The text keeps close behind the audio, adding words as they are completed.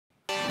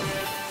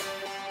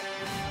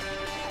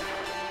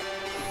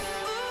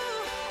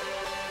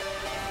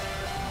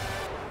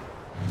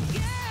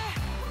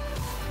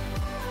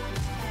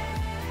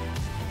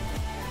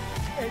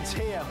It's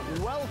here.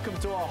 Welcome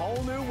to a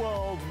whole new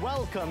world.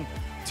 Welcome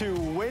to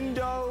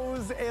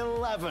Windows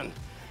 11.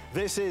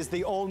 This is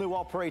the all-new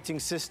operating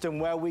system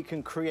where we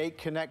can create,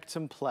 connect,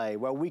 and play,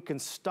 where we can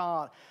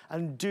start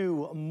and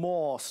do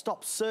more.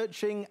 Stop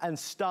searching and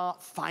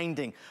start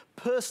finding.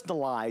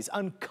 Personalize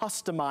and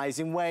customize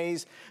in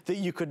ways that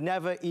you could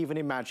never even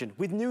imagine.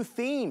 With new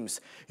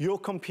themes, your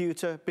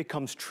computer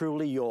becomes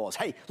truly yours.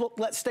 Hey, look,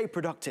 let's stay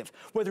productive.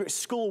 Whether it's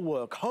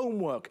schoolwork,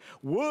 homework,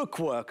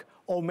 work,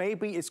 or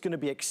maybe it's going to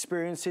be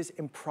experiences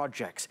in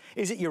projects.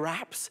 Is it your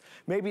apps?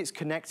 Maybe it's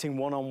connecting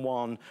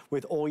one-on-one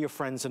with all your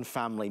friends and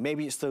family.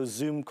 Maybe it's those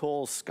Zoom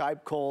calls,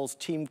 Skype calls,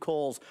 team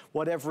calls,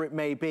 whatever it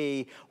may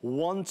be.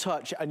 One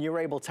touch and you're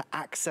able to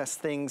access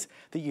things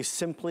that you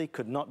simply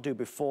could not do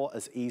before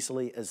as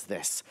easily as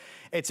this.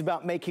 It's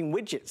about making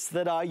widgets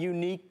that are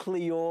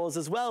uniquely yours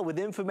as well, with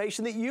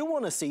information that you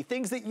want to see,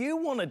 things that you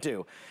want to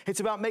do. It's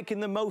about making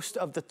the most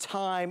of the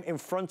time in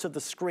front of the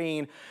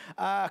screen,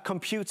 a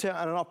computer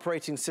and an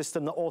operating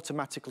system that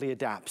automatically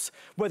adapts.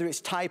 Whether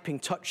it's typing,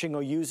 touching,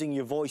 or using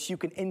your voice, you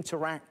can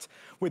interact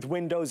with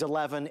Windows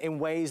 11 in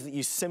ways that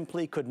you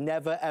simply could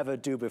never ever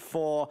do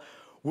before.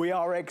 We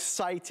are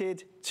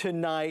excited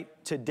tonight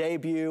to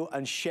debut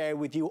and share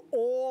with you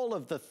all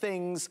of the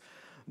things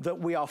that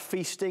we are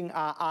feasting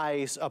our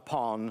eyes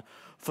upon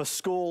for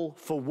school,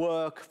 for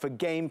work, for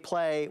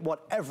gameplay,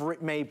 whatever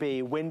it may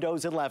be.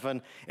 Windows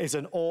 11 is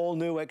an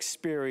all-new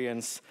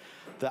experience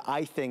that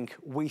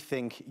we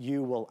think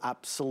you will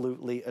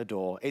absolutely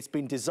adore. It's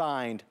been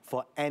designed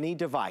for any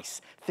device.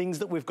 Things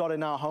that we've got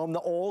in our home,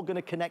 they're all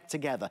gonna connect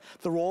together.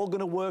 They're all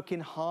gonna work in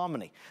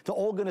harmony. They're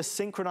all gonna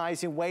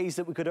synchronize in ways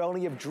that we could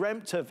only have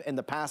dreamt of in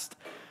the past.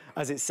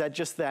 As it said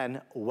just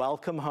then,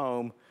 welcome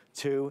home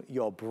to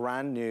your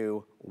brand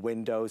new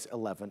Windows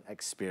 11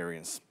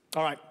 experience.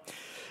 All right,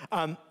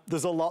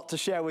 there's a lot to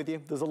share with you.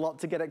 There's a lot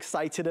to get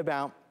excited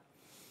about.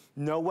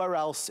 Nowhere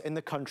else in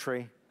the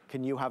country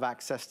can you have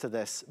access to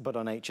this but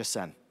on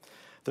HSN.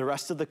 The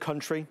rest of the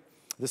country,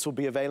 this will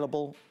be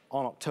available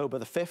on October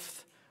the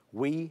 5th.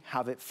 We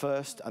have it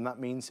first, and that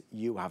means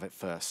you have it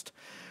first.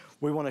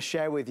 We want to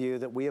share with you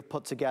that we have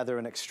put together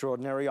an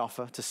extraordinary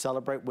offer to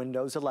celebrate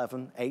Windows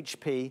 11.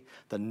 HP,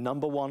 the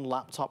 #1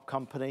 laptop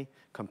company,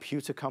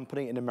 computer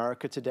company in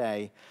America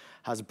today,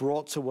 has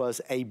brought to us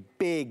a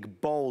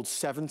big, bold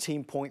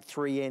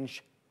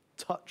 17.3-inch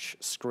touch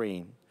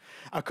screen.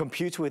 A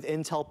computer with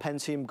Intel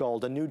Pentium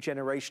Gold, a new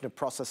generation of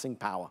processing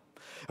power.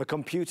 A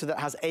computer that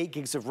has 8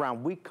 gigs of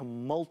RAM. We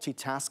can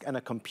multitask, and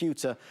a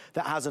computer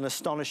that has an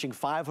astonishing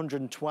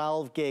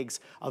 512 gigs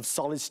of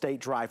solid-state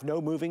drive. No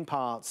moving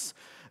parts,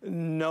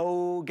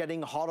 no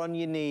getting hot on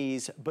your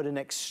knees, but an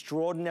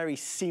extraordinary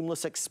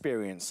seamless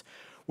experience.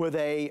 With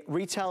a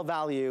retail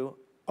value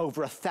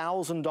over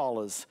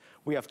 $1,000,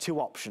 we have two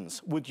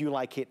options. Would you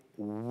like it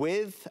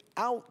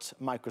without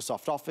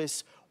Microsoft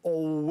Office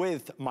or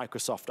with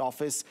Microsoft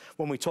Office?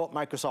 When we talk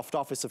Microsoft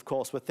Office, of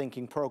course, we're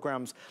thinking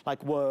programs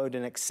like Word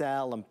and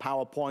Excel and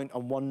PowerPoint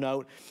and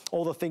OneNote,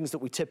 all the things that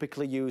we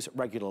typically use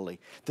regularly.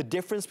 The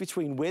difference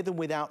between with and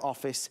without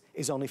Office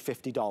is only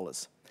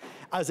 $50.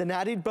 As an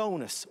added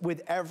bonus,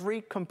 with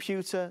every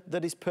computer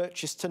that is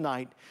purchased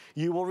tonight,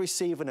 you will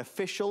receive an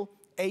official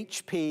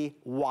HP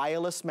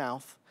wireless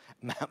mouse.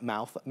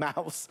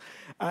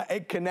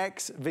 It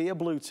connects via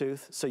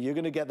Bluetooth, so you're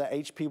gonna get the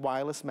HP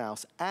wireless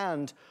mouse,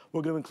 and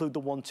we're gonna include the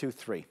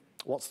 123.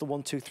 What's the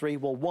 123?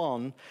 Well,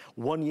 1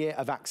 year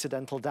of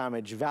accidental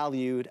damage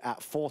valued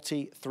at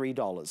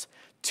 $43.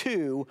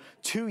 2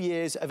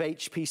 years of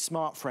HP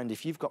Smart Friend.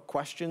 If you've got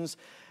questions,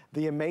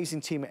 the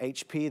amazing team at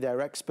HP,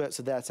 their experts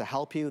are there to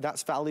help you.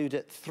 That's valued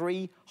at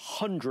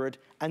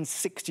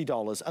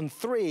 $360. And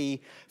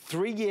 3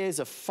 years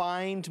of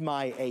Find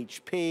My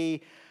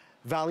HP,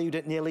 valued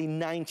at nearly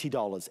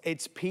 $90.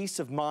 It's peace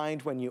of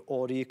mind when you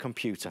order your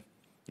computer.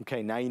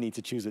 Okay, now you need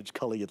to choose which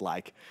color you'd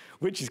like.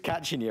 Which is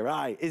catching your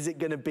eye? Is it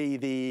gonna be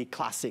the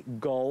classic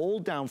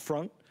gold down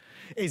front?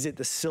 Is it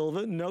the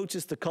silver?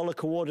 Notice the color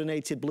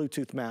coordinated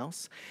Bluetooth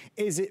mouse.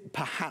 Is it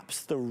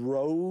perhaps the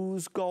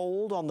rose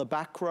gold on the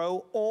back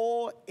row?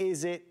 Or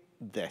is it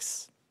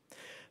this?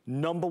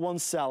 #1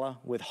 seller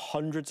with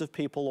hundreds of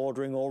people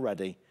ordering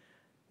already.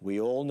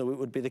 We all knew it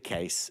would be the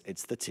case.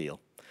 It's the teal.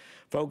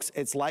 Folks,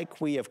 it's like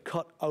we have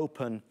cut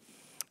open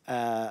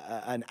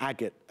an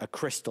agate, a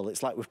crystal.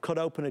 It's like we've cut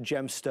open a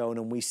gemstone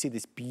and we see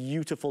this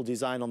beautiful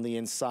design on the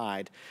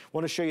inside. I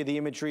want to show you the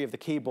imagery of the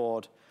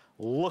keyboard.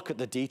 Look at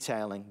the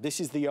detailing. This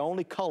is the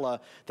only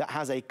color that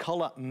has a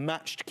color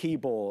matched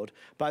keyboard.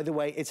 By the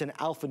way, it's an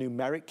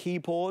alphanumeric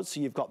keyboard, so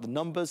you've got the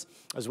numbers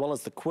as well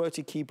as the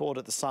QWERTY keyboard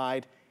at the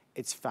side.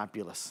 It's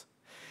fabulous.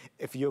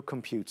 If your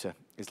computer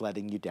is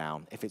letting you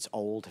down, if it's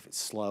old, if it's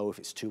slow, if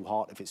it's too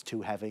hot, if it's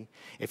too heavy,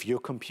 if your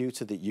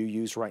computer that you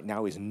use right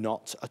now is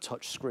not a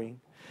touch screen,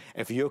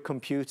 if your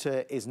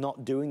computer is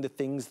not doing the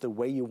things the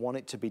way you want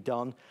it to be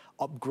done,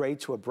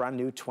 upgrade to a brand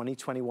new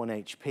 2021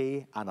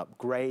 HP and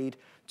upgrade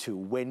to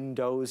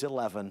Windows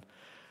 11.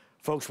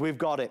 Folks, we've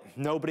got it.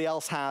 Nobody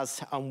else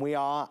has, and we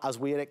are, as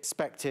we had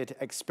expected,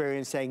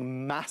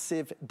 experiencing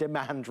massive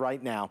demand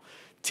right now.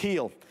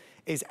 Teal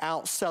is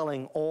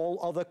outselling all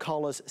other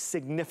colors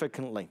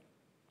significantly.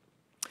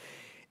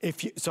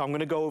 So I'm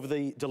gonna go over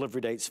the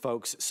delivery dates,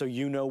 folks, so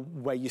you know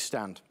where you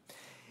stand.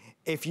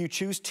 If you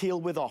choose teal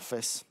with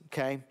office,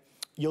 okay,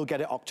 you'll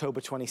get it October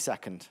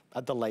 22nd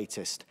at the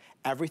latest.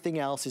 Everything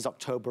else is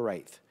October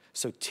 8th.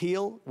 So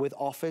teal with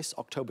office,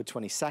 October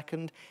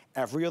 22nd.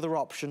 Every other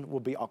option will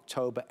be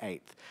October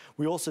 8th.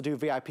 We also do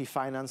VIP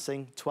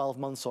financing, 12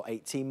 months or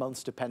 18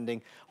 months,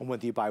 depending on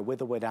whether you buy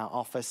with or without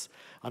office.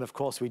 And of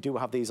course, we do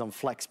have these on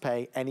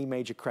FlexPay, any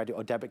major credit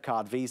or debit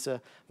card,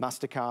 Visa,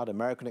 MasterCard,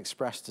 American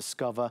Express,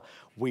 Discover.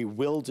 We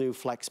will do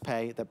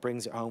FlexPay that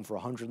brings it home for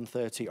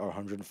 $130 or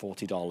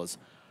 $140.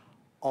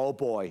 Oh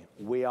boy,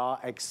 we are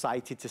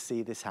excited to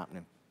see this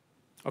happening.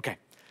 Okay,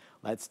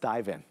 let's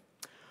dive in.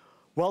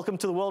 Welcome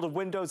to the world of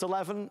Windows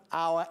 11.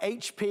 Our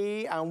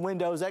HP and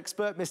Windows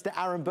expert, Mr.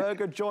 Aaron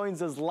Berger,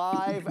 joins us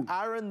live.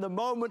 Aaron, the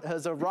moment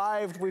has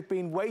arrived. We've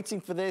been waiting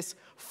for this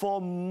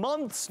for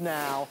months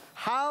now.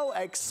 How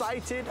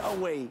excited are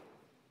we?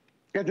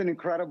 It's an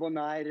incredible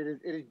night. It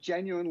is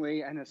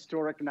genuinely an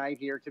historic night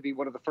here to be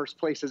one of the first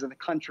places in the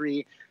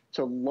country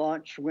to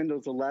launch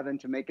Windows 11,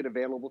 to make it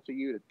available to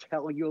you, to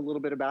tell you a little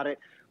bit about it.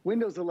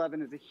 Windows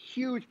 11 is a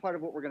huge part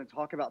of what we're going to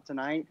talk about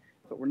tonight.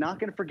 But we're not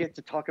going to forget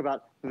to talk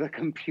about the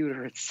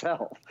computer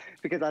itself,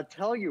 because I'll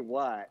tell you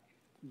what,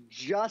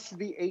 just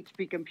the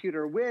HP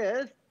computer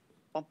with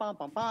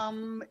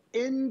Intel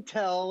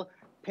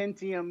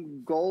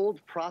Pentium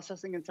Gold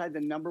processing inside the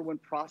 #1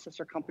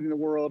 processor company in the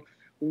world,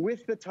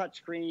 with the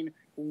touchscreen,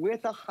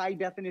 with a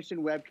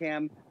high-definition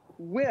webcam,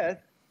 with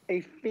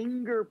a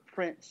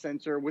fingerprint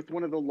sensor, with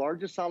one of the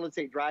largest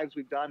solid-state drives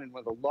we've done and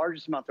one of the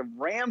largest amounts of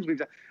RAMs we've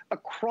done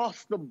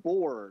across the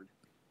board.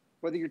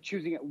 Whether you're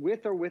choosing it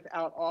with or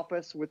without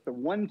Office, with the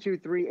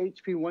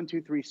HP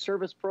 123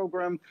 service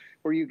program,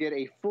 where you get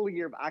a full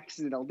year of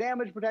accidental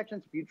damage protection.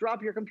 So if you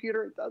drop your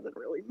computer, it doesn't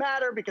really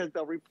matter because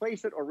they'll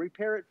replace it or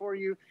repair it for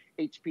you.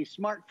 HP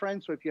Smart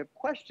Friend. So if you have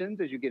questions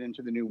as you get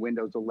into the new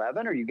Windows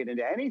 11 or you get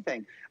into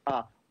anything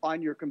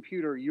on your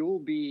computer, you'll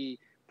be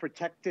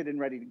protected and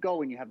ready to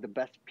go, and you have the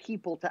best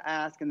people to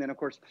ask. And then, of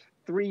course,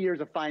 3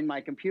 years of Find My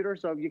Computer.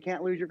 So if you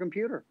can't lose your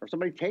computer or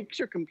somebody takes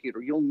your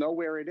computer, you'll know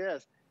where it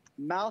is.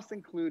 Mouse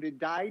included,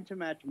 dyed to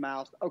match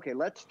mouse. Okay,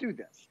 let's do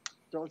this.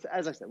 So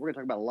as I said, we're going to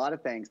talk about a lot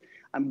of things.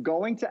 I'm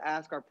going to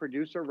ask our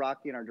producer,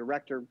 Rocky, and our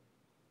director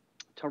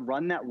to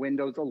run that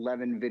Windows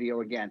 11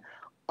 video again.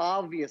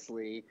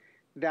 Obviously,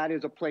 that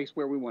is a place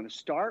where we want to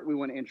start. We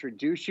want to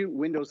introduce you.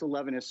 Windows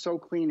 11 is so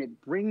clean,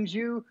 it brings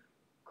you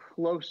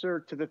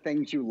closer to the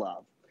things you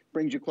love.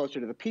 Brings you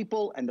closer to the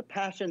people and the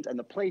passions and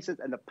the places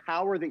and the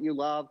power that you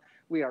love.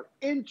 We are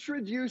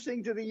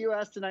introducing to the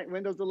U.S. tonight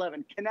Windows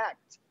 11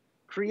 Connect,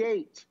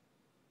 Create,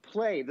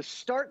 Play. The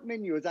start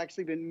menu has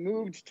actually been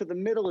moved to the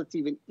middle. It's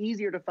even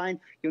easier to find.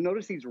 You'll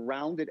notice these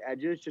rounded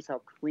edges, just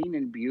how clean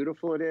and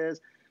beautiful it is.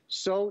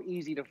 So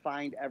easy to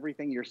find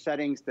everything, your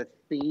settings. The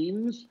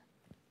themes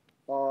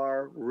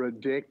are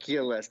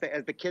ridiculous.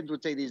 As the kids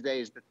would say these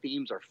days, the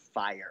themes are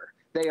fire.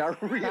 They are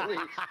really,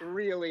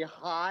 really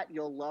hot.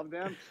 You'll love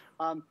them.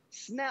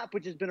 Snap,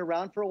 which has been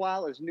around for a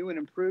while, is new and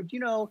improved. You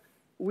know,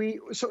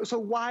 so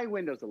why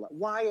Windows 11?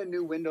 Why a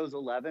new Windows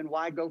 11?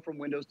 Why go from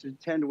Windows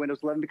 10 to Windows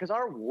 11? Because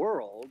our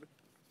world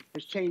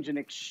has changed in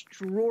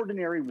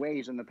extraordinary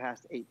ways in the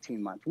past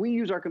 18 months. We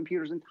use our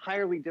computers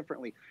entirely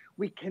differently.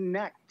 We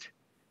connect,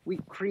 we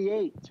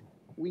create,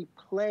 we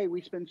play,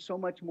 we spend so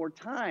much more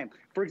time.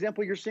 For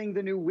example, you're seeing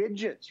the new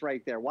widgets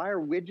right there. Why are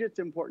widgets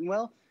important?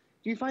 Well,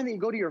 do you find that you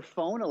go to your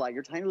phone a lot,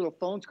 your tiny little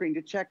phone screen,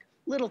 to check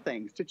little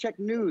things, to check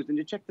news, and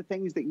to check the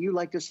things that you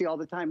like to see all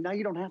the time? Now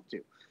you don't have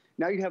to.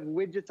 Now you have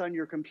widgets on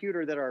your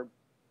computer that are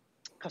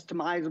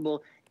customizable,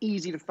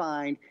 easy to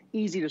find,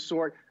 easy to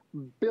sort,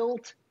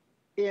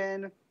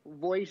 built-in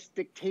voice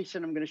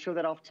dictation. I'm going to show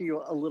that off to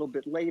you a little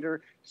bit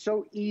later.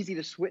 So easy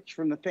to switch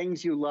from the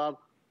things you love.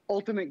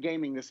 Ultimate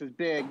gaming, this is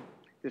big.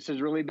 This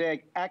is really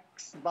big.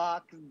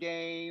 Xbox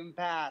Game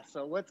Pass.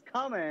 So what's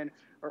coming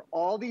are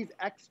all these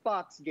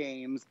Xbox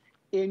games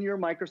in your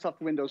Microsoft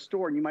Windows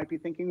Store. And you might be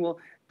thinking, well,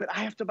 but I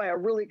have to buy a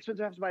really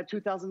expensive, I have to buy a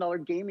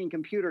 $2,000 gaming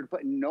computer to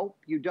put. Nope,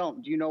 you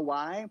don't. Do you know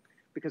why?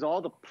 Because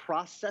all the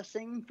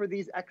processing for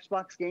these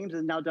Xbox games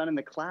is now done in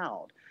the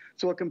cloud.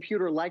 So a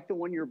computer like the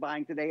one you're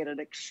buying today at an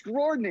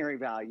extraordinary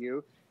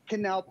value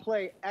can now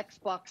play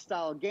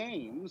Xbox-style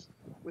games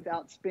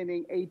without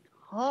spending a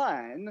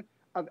ton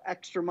of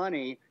extra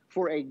money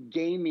for a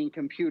gaming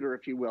computer,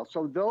 if you will.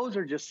 So those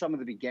are just some of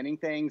the beginning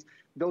things.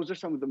 Those are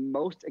some of the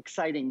most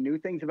exciting new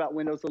things about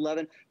Windows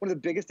 11. One of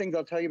the biggest things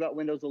I'll tell you about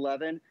Windows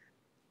 11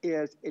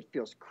 is it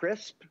feels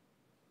crisp.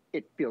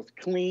 It feels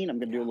clean. I'm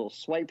going to do a little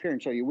swipe here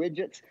and show you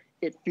widgets.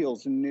 It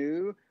feels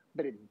new,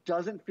 but it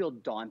doesn't feel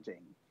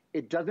daunting.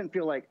 It doesn't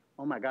feel like,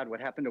 oh my God, what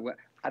happened to what?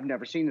 I've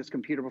never seen this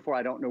computer before.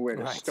 I don't know where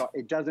to start.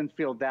 It doesn't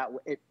feel that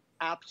way.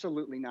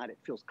 Absolutely not. It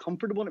feels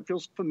comfortable and it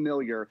feels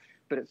familiar,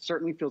 but it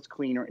certainly feels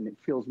cleaner and it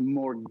feels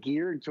more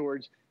geared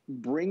towards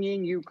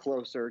bringing you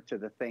closer to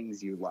the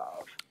things you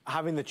love.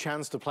 Having the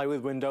chance to play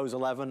with Windows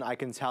 11, I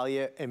can tell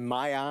you, in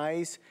my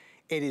eyes,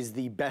 It is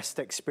the best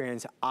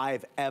experience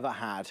I've ever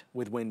had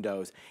with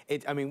Windows.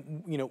 I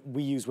mean, you know,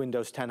 we use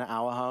Windows 10 at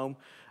our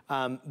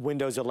home.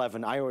 Windows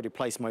 11, I already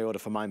placed my order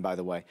for mine, by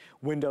the way.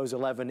 Windows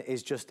 11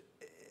 is just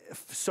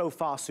so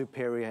far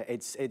superior.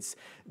 It's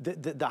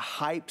the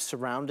hype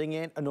surrounding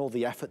it and all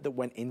the effort that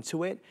went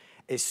into it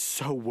is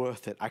so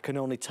worth it. I can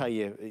only tell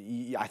you,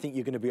 I think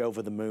you're gonna be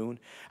over the moon.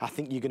 I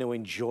think you're gonna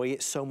enjoy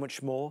it so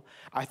much more.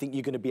 I think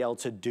you're gonna be able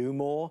to do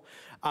more.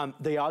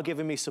 They are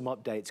giving me some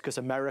updates because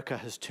America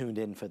has tuned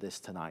in for this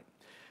tonight.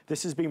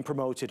 This has been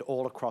promoted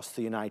all across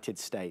the United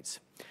States.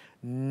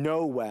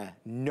 Nowhere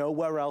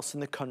else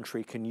in the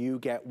country can you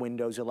get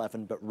Windows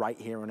 11 but right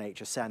here on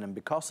HSN, and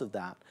because of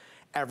that,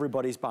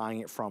 everybody's buying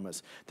it from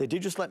us. They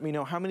did just let me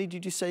know, how many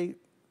did you say?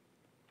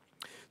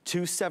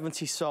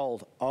 270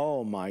 sold.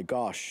 Oh my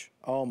gosh.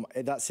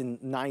 That's in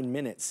 9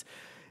 minutes.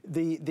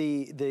 The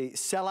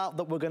sellout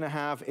that we're gonna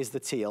have is the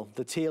teal.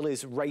 The teal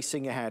is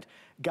racing ahead.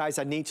 Guys,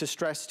 I need to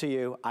stress to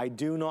you, I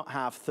do not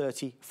have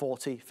 30,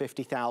 40,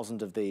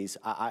 50,000 of these.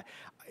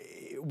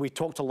 We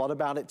talked a lot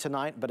about it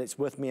tonight, but it's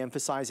worth me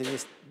emphasizing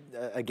this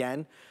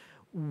again.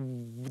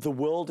 The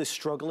world is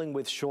struggling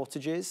with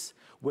shortages,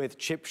 with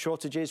chip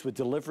shortages, with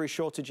delivery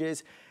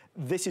shortages.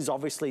 This is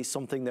obviously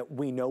something that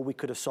we know we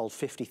could have sold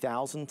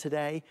 50,000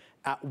 today.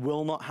 That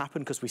will not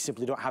happen because we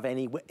simply don't have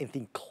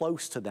anything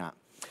close to that.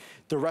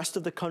 The rest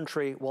of the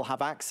country will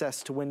have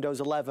access to Windows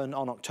 11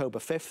 on October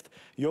 5th.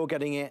 You're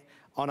getting it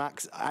on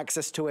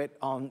access to it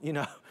on, you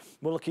know,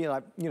 we're looking at,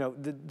 like, you know,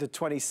 the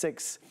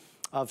 26th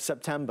of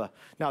September.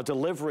 Now,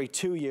 delivery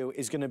to you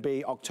is going to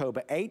be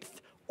October 8th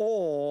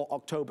or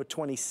October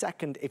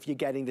 22nd if you're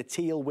getting the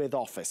teal with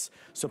Office.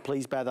 So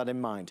please bear that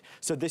in mind.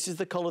 So this is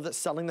the color that's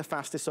selling the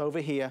fastest over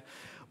here.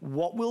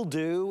 What we'll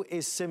do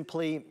is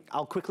simply,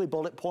 I'll quickly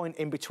bullet point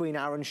in between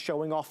Aaron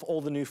showing off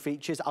all the new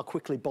features. I'll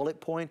quickly bullet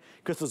point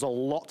because there's a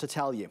lot to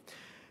tell you.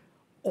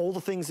 All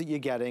the things that you're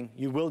getting,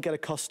 you will get a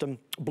custom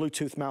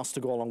Bluetooth mouse to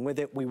go along with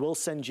it. We will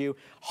send you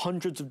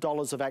hundreds of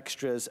dollars of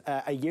extras.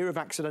 A year of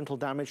accidental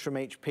damage from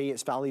HP,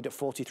 it's valued at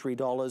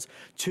 $43.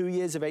 2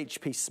 years of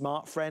HP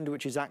Smart Friend,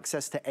 which is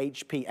access to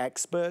HP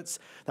experts.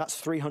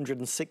 That's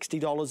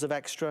 $360 of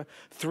extra.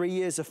 3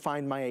 years of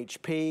Find My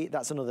HP,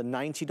 that's another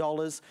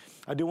 $90.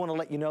 I do want to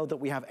let you know that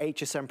we have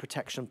HSN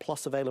Protection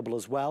Plus available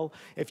as well.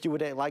 If you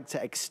would like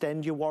to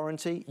extend your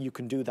warranty, you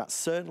can do that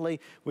certainly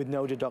with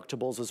no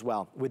deductibles as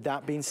well. With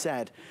that being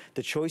said,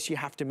 the choice you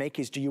have to make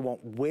is, do you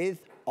want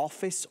with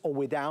Office or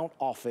without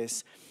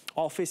Office?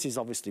 Office is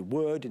obviously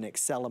Word and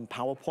Excel and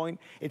PowerPoint.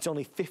 It's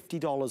only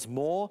 $50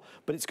 more,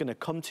 but it's gonna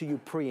come to you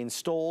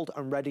pre-installed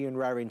and ready and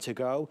raring to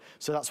go.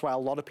 So that's why a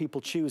lot of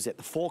people choose it.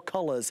 The 4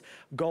 colors,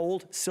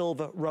 gold,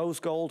 silver, rose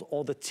gold,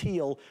 or the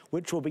teal,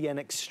 which will be an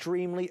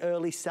extremely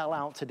early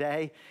sellout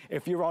today.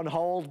 If you're on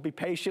hold, be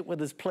patient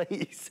with us,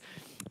 please.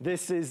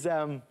 This is,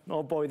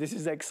 oh boy, this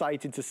is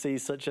exciting to see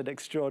such an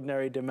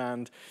extraordinary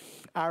demand.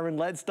 Aaron,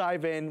 let's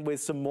dive in with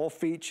some more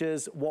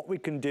features, what we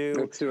can do.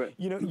 Let's do it.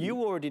 You know,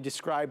 you already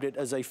described it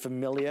as a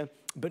familiar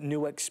but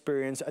new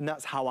experience, and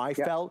that's how I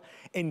felt.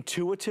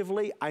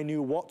 Intuitively, I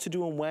knew what to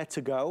do and where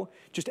to go.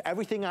 Just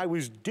everything I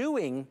was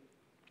doing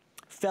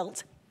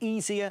felt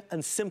easier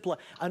and simpler,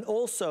 and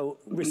also,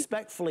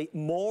 respectfully,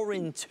 more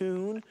in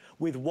tune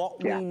with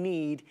what we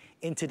need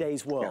in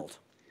today's world.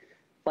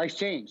 Life's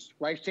changed.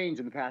 Life's changed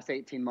in the past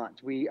 18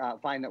 months. We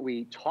find that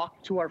we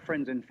talk to our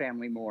friends and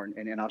family more,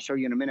 and I'll show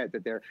you in a minute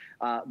that their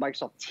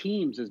Microsoft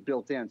Teams is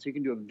built in, so you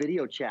can do a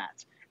video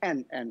chat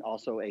and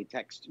also a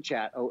text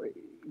chat.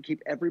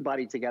 Keep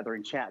everybody together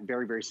and chat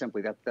very, very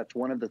simply. That's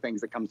one of the things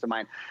that comes to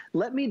mind.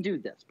 Let me do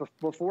this.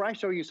 Before I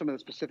show you some of the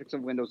specifics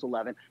of Windows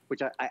 11,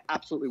 which I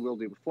absolutely will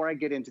do, before I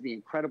get into the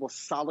incredible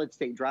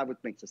solid-state drive, which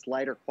makes us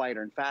lighter,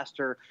 quieter, and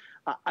faster,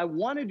 I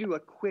want to do a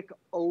quick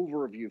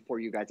overview for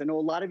you guys. I know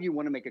a lot of you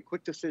want to make a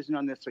quick decision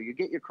on this so you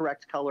get your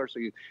correct color, so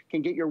you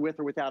can get your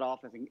with or without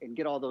Office and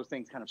get all those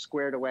things kind of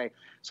squared away.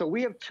 So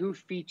we have 2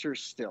 feature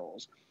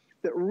stills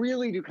that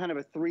really do kind of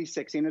a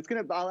 360,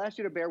 and I'll ask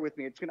you to bear with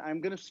me.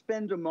 I'm gonna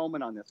spend a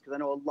moment on this because I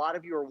know a lot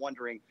of you are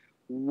wondering,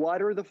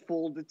 what are the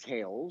full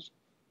details?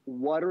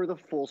 What are the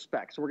full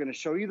specs? So we're gonna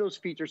show you those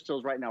feature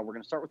stills right now. We're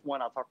gonna start with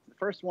one. I'll talk through the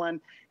first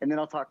one, and then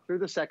I'll talk through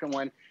the second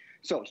one.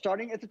 So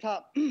starting at the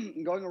top,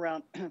 going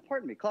around,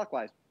 pardon me,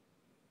 clockwise.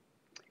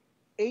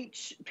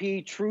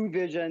 HP True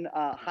Vision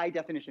high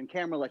definition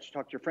camera lets you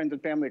talk to your friends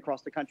and family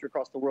across the country,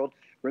 across the world.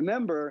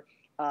 Remember,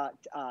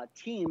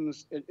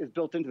 Teams is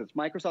built into this.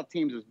 Microsoft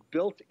Teams is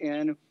built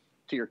in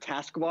to your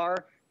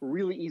taskbar.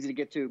 Really easy to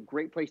get to.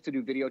 Great place to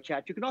do video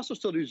chat. You can also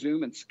still do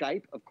Zoom and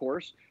Skype, of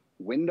course.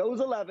 Windows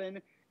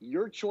 11,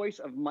 your choice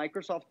of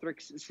Microsoft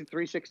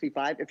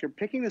 365. If you're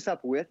picking this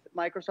up with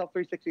Microsoft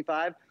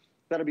 365,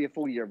 that'll be a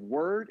full year of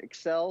Word,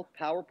 Excel,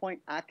 PowerPoint,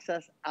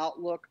 Access,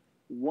 Outlook,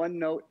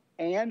 OneNote,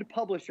 and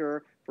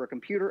Publisher for a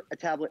computer, a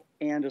tablet,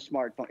 and a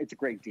smartphone. It's a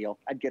great deal.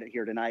 I'd get it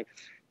here tonight.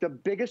 The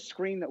biggest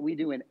screen that we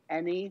do in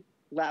any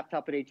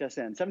laptop at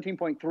HSN,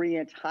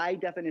 17.3-inch high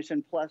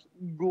definition plus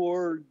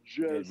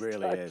gorgeous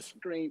touch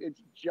screen.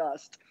 It's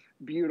just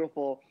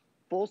beautiful.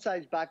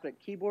 Full-size backlit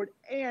keyboard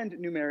and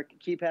numeric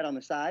keypad on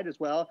the side as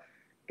well.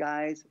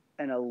 Guys,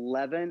 an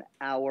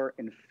 11-hour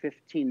and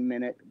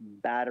 15-minute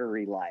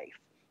battery life.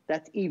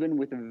 That's even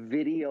with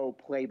video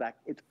playback.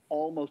 It's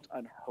almost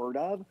unheard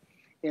of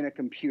in a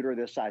computer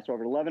this size. So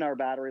over 11-hour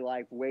battery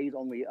life, weighs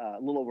only a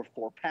little over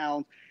 4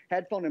 pounds.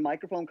 Headphone and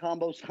microphone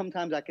combo.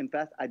 Sometimes I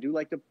confess, I do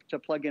like to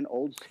plug in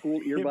old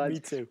school earbuds. Me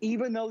too.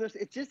 Even though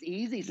it's just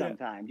easy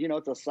sometimes. Yeah. You know,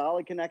 it's a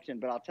solid connection.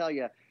 But I'll tell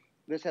you,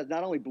 this has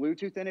not only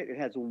Bluetooth in it, it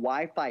has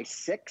Wi-Fi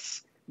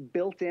 6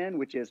 built in,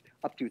 which is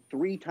up to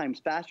 3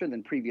 times faster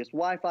than previous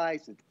Wi-Fi.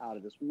 So it's out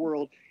of this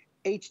world.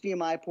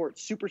 HDMI port,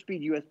 super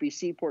speed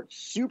USB-C port,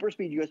 super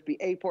speed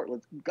USB-A port.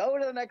 Let's go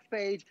to the next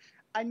page.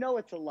 I know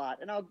it's a lot,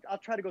 and I'll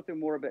try to go through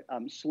more of it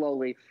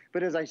slowly.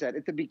 But as I said,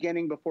 at the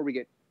beginning, before we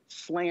get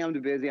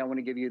slammed busy, I want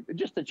to give you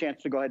just a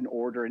chance to go ahead and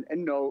order and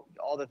know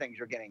all the things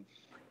you're getting.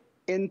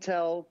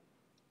 Intel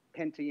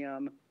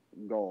Pentium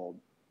Gold.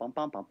 Bum,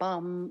 bum, bum,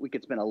 bum. We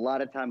could spend a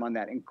lot of time on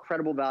that.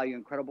 Incredible value,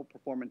 incredible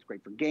performance,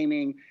 great for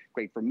gaming,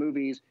 great for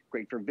movies,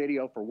 great for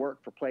video, for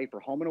work, for play, for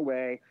home and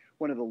away.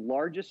 One of the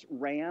largest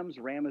RAMs.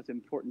 RAM is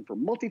important for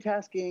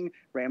multitasking.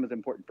 RAM is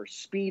important for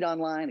speed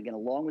online. Again,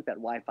 along with that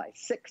Wi-Fi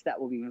 6, that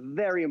will be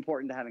very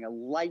important to having a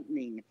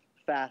lightning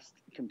fast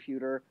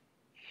computer.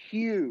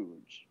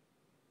 Huge.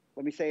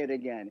 Let me say it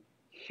again.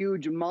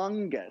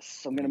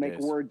 Humongous. I'm going to make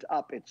words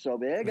up. It's so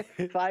big.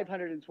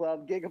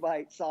 512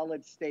 gigabyte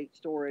solid state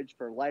storage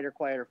for lighter,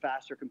 quieter,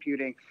 faster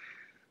computing.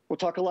 We'll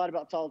talk a lot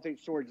about solid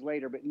state storage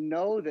later, but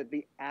know that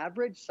the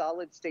average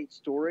solid state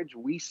storage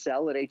we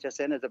sell at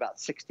HSN is about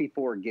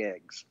 64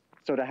 gigs.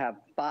 So to have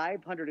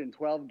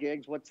 512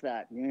 gigs, what's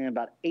that?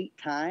 About 8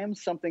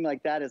 times, something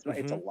like that. It's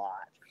a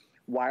lot.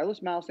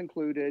 Wireless mouse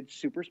included,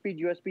 super speed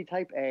USB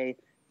Type A.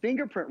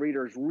 Fingerprint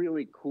reader is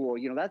really cool.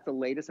 You know, that's the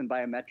latest in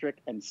biometric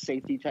and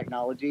safety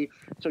technology.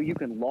 So you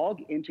can log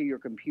into your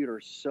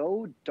computer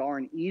so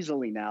darn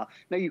easily now.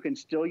 Now you can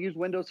still use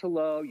Windows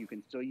Hello. You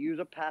can still use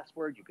a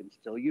password. You can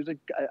still use a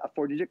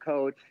 4-digit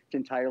code. It's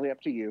entirely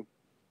up to you.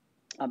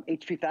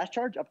 HP Fast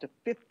Charge, up to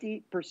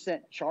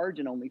 50% charge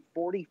in only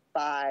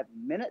 45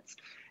 minutes.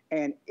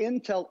 And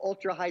Intel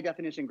Ultra High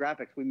Definition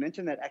Graphics. We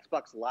mentioned that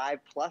Xbox Live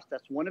Plus.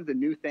 That's one of the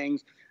new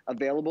things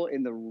available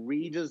in the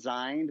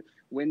redesigned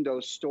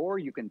Windows Store.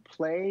 You can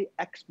play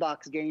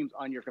Xbox games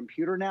on your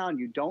computer now, and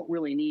you don't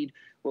really need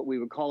what we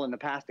would call in the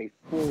past a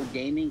full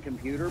gaming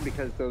computer,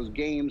 because those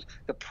games,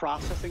 the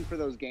processing for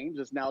those games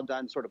is now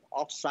done sort of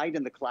off-site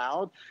in the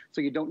cloud.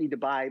 So you don't need to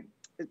buy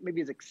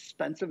maybe as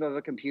expensive of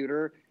a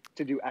computer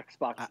to do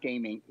Xbox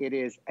gaming. It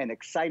is an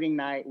exciting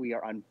night. We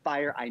are on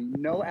fire. I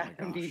know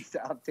Adam needs to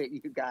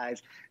update you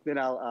guys. Then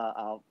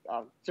I'll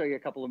show you a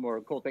couple of more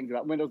cool things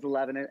about Windows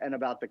 11 and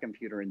about the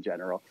computer in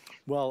general.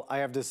 Well, I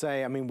have to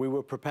say, I mean, we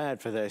were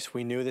prepared for this.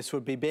 We knew this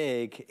would be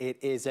big. It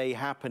is a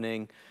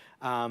happening.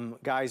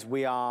 Guys,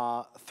 we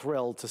are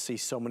thrilled to see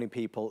so many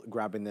people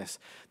grabbing this.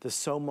 There's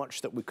so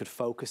much that we could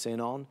focus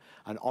in on,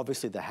 and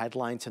obviously the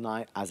headline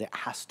tonight, as it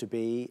has to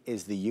be,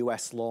 is the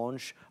US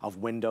launch of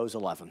Windows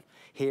 11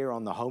 here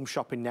on the Home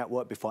Shopping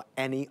Network before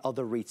any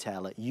other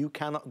retailer. You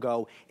cannot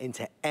go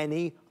into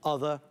any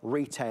other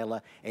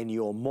retailer in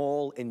your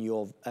mall, in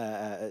your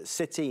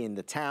city, in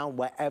the town,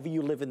 wherever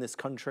you live in this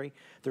country.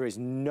 There is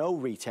no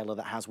retailer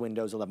that has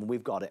Windows 11.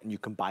 We've got it, and you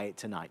can buy it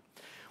tonight.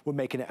 We're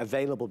making it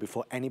available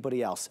before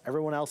anybody else.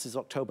 Everyone else is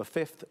October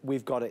 5th.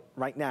 We've got it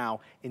right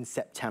now in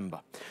September.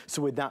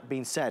 So with that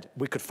being said,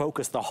 we could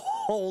focus the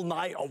whole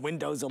night on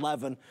Windows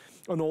 11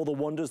 and all the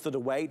wonders that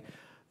await.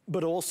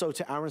 But also,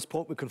 to Aaron's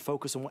point, we can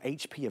focus on what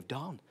HP have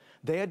done.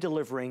 They are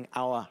delivering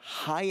our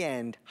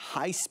high-end,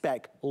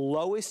 high-spec,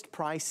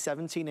 lowest-price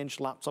 17-inch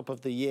laptop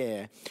of the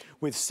year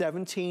with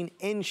 17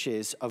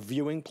 inches of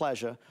viewing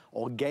pleasure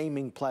or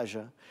gaming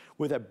pleasure,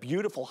 with a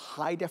beautiful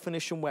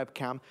high-definition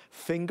webcam,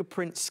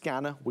 fingerprint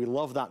scanner. We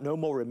love that. No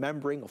more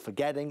remembering or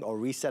forgetting or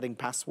resetting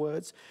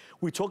passwords.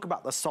 We talk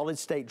about the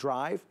solid-state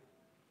drive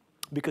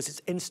because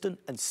it's instant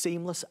and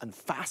seamless and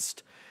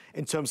fast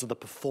in terms of the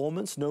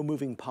performance, no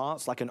moving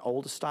parts like an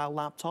older style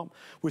laptop.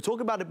 We talk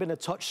about it being a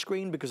touch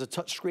screen because a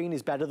touch screen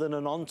is better than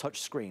a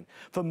non-touch screen.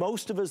 For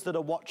most of us that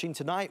are watching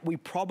tonight, we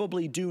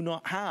probably do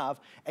not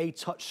have a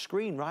touch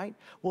screen, right?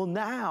 Well,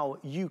 now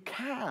you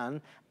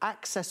can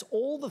access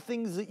all the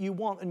things that you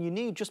want and you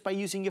need just by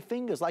using your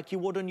fingers like you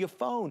would on your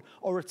phone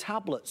or a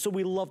tablet. So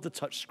we love the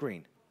touch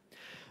screen.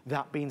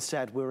 That being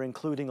said, we're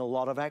including a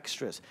lot of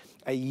extras.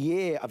 A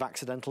year of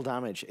accidental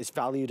damage is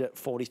valued at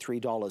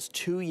 $43.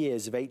 2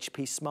 years of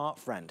HP Smart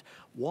Friend.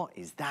 What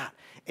is that?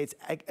 It's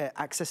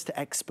access to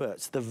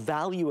experts. The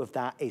value of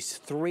that is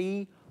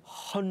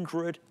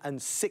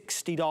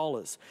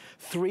 $360.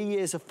 3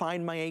 years of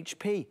Find My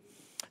HP.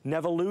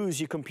 Never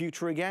lose your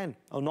computer again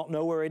or not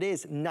know where it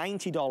is.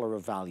 $90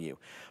 of value,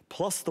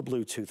 plus the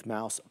Bluetooth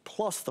mouse,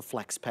 plus the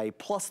FlexPay,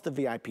 plus the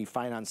VIP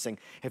financing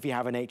if you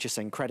have an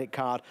HSN credit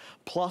card,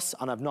 plus,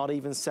 and I've not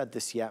even said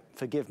this yet,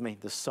 forgive me,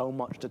 there's so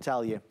much to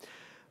tell you.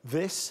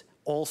 This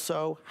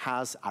also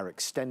has our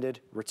extended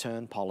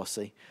return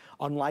policy.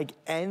 Unlike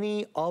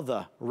any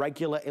other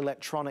regular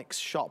electronics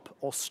shop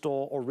or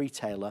store or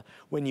retailer,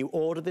 when you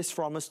order this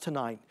from us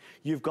tonight,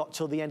 you've got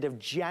till the end of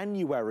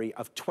January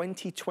of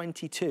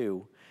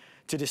 2022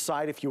 to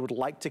decide if you would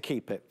like to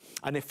keep it.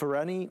 And if for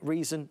any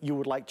reason you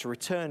would like to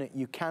return it,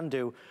 you can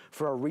do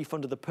for a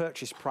refund of the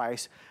purchase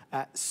price.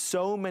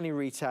 So many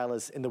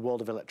retailers in the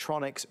world of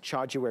electronics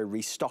charge you a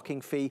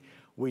restocking fee.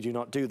 We do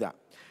not do that.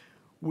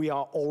 We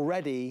are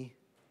already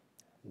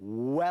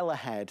well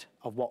ahead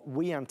of what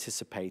we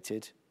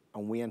anticipated,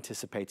 and we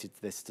anticipated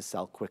this to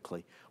sell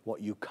quickly.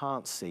 What you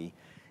can't see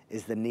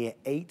is the near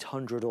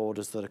 800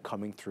 orders that are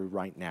coming through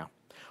right now.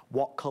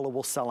 What color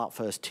will sell out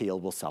first?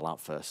 Teal will sell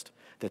out first.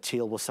 The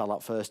teal will sell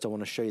out first. I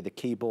want to show you the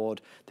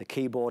keyboard. The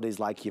keyboard is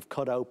like you've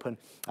cut open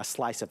a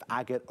slice of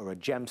agate or a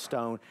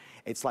gemstone.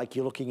 It's like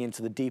you're looking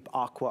into the deep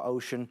aqua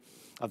ocean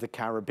of the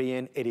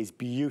Caribbean. It is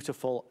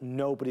beautiful.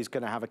 Nobody's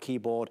going to have a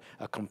keyboard,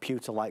 a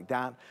computer like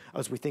that.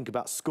 As we think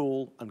about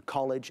school and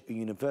college, a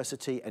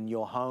university and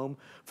your home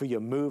for your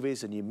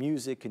movies and your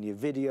music and your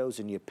videos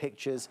and your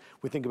pictures,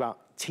 we think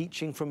about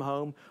teaching from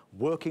home,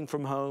 working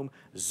from home,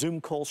 Zoom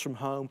calls from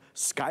home,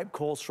 Skype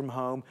calls from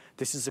home.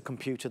 This is a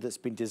computer that's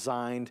been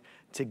designed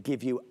to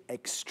give you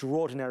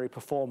extraordinary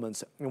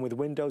performance. And with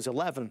Windows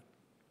 11,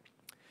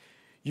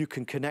 you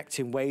can connect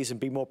in ways and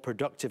be more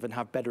productive and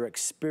have better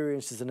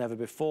experiences than ever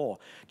before.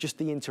 Just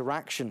the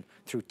interaction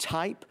through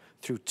type,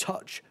 through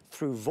touch,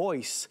 through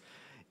voice.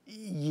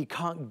 You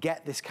can't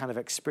get this kind of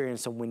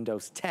experience on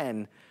Windows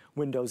 10.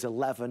 Windows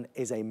 11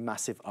 is a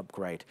massive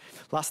upgrade.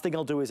 Last thing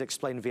I'll do is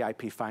explain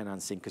VIP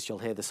financing, because you'll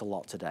hear this a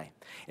lot today.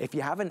 If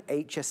you have an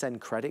HSN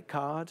credit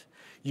card,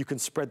 you can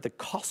spread the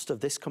cost of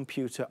this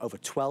computer over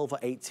 12 or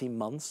 18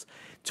 months.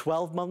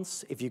 12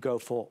 months if you go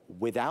for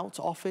without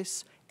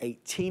Office,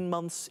 18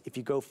 months if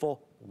you go for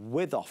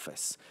with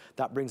Office.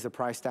 That brings the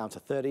price down to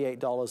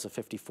 $38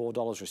 or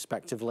 $54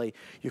 respectively.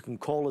 You can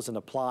call us and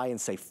apply and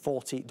save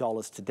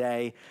 $40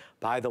 today.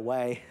 By the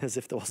way, as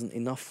if there wasn't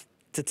enough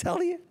to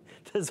tell you,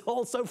 there's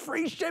also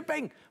free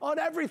shipping on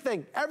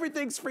everything.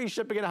 Everything's free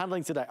shipping and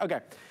handling today. Okay,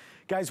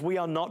 guys, we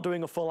are not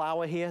doing a full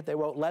hour here. They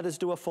won't let us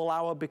do a full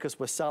hour because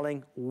we're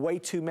selling way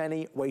too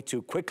many, way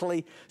too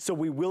quickly. So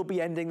we will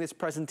be ending this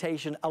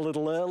presentation a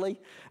little early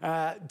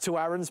to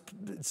Aaron's,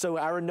 so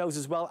Aaron knows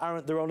as well.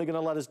 Aaron, they're only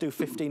gonna let us do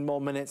 15 more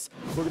minutes.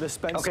 We're gonna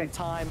spend some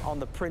time on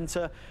the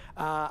printer.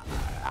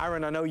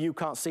 Aaron, I know you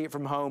can't see it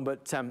from home,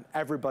 but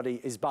everybody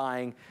is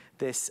buying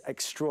this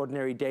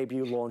extraordinary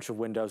debut launch of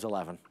Windows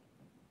 11.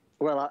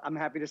 Well, I'm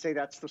happy to say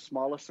that's the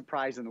smallest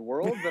surprise in the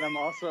world, but I'm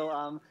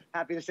also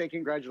happy to say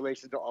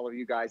congratulations to all of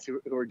you guys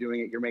who are doing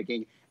it. You're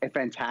making a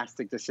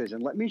fantastic decision.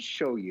 Let me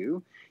show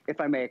you,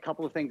 if I may, a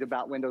couple of things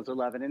about Windows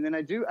 11, and then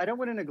I don't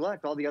want to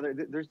neglect all the other,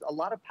 there's a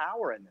lot of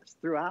power in this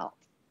throughout.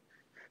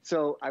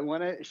 So I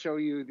want to show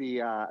you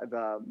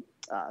the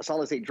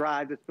solid-state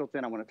drive that's built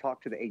in. I want to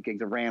talk to the 8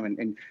 gigs of RAM and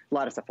a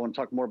lot of stuff. I want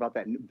to talk more about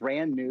that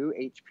brand new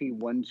HP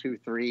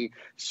 123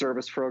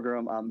 service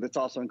program that's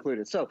also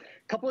included. So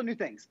a couple of new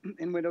things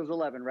in Windows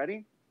 11.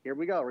 Ready? Here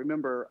we go.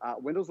 Remember,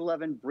 Windows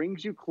 11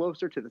 brings you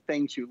closer to the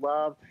things you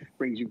love,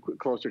 brings you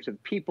closer to the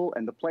people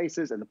and the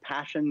places and the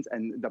passions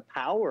and the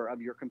power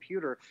of your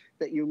computer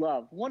that you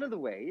love. One of the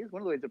ways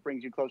that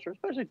brings you closer,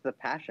 especially to the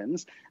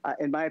passions,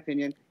 in my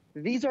opinion,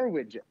 these are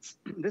widgets.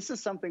 This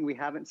is something we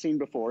haven't seen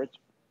before. It's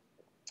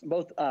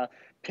both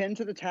pinned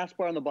to the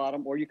taskbar on the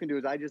bottom, or you can do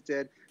as I just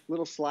did,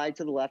 little slide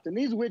to the left. And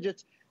these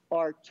widgets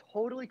are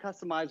totally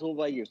customizable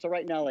by you. So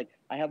right now, like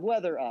I have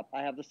weather up,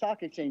 I have the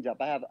stock exchange up,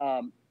 I have,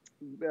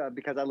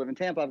 because I live in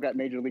Tampa, I've got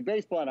Major League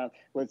Baseball, and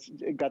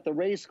I've got the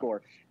Rays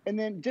score. And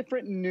then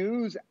different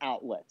news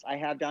outlets I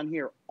have down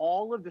here.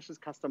 All of this is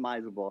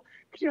customizable.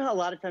 Because you know how a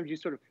lot of times you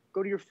sort of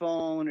go to your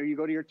phone or you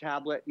go to your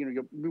tablet, you know,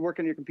 you'll be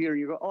working on your computer,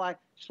 and you go, oh, I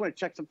just want to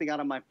check something out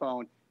on my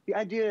phone. The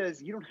idea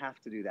is you don't have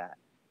to do that.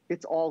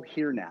 It's all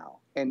here now,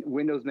 and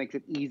Windows makes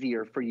it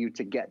easier for you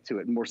to get to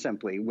it more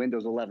simply.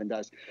 Windows 11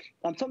 does.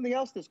 Something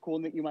else that's cool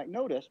and that you might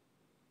notice,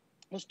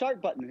 the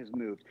start button has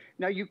moved.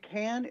 Now you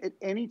can at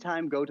any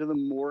time go to the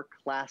more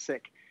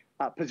classic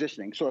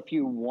positioning. So if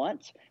you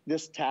want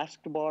this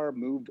taskbar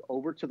moved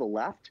over to the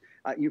left,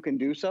 you can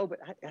do so, but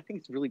I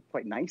think it's really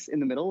quite nice in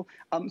the middle.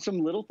 Some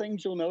little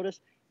things you'll notice,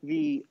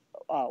 the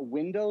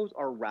windows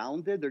are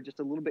rounded. They're just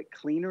a little bit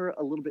cleaner,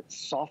 a little bit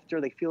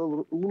softer. They feel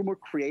a little more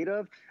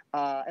creative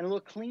and a little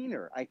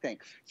cleaner, I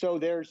think. So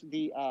there's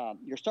the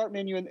your start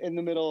menu in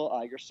the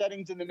middle, your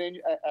settings in the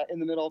menu in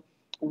the middle.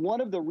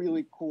 One of the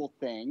really cool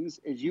things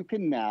is you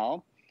can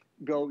now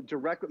go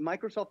direct with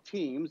Microsoft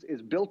Teams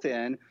is built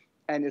in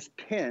and is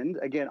pinned,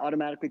 again,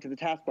 automatically to the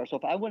taskbar. So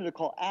if I wanted to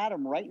call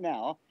Adam right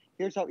now,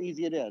 here's how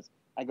easy it is.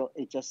 I go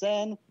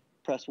HSN,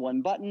 press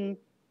one button,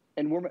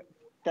 and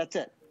that's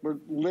it. We're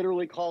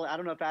literally calling. I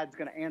don't know if Ad's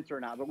going to answer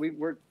or not, but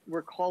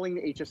we're calling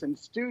the HSN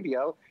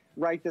studio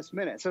right this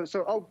minute. So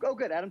oh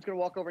good, Adam's going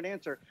to walk over and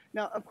answer.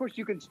 Now, of course,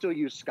 you can still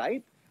use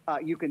Skype.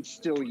 You can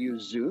still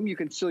use Zoom. You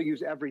can still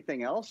use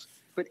everything else.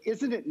 But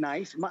isn't it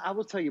nice? I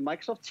will tell you,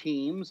 Microsoft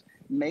Teams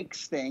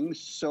makes things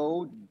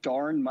so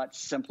darn much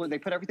simpler. They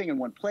put everything in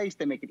one place.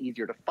 They make it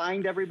easier to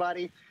find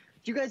everybody.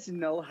 Do you guys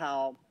know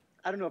how?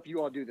 I don't know if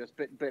you all do this,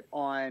 but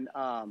on.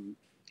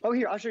 Oh,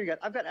 here, I'll show you guys.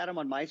 I've got Adam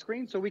on my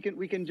screen, so we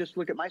can just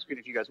look at my screen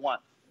if you guys want.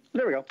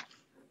 There we go.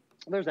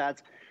 There's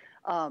ads.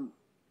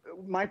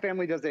 my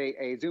family does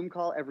a Zoom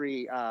call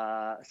every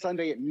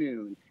Sunday at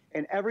noon.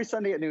 And every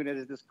Sunday at noon, it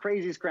is this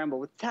crazy scramble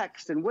with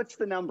text and what's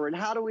the number and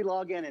how do we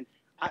log in? And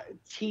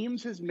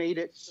Teams has made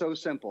it so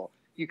simple.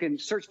 You can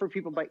search for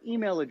people by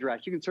email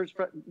address. You can search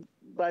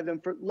by them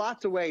for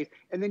lots of ways.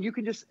 And then you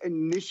can just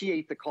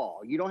initiate the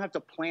call. You don't have to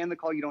plan the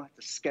call. You don't have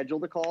to schedule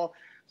the call.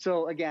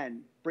 So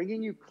again,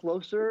 bringing you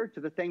closer to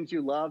the things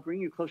you love,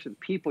 bringing you closer to the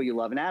people you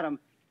love. And Adam,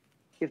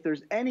 if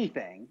there's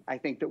anything I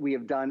think that we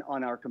have done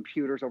on our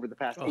computers over the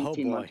past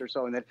 18 months or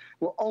so, and that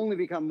will only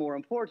become more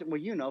important, well,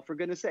 you know, for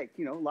goodness sake,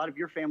 you know, a lot of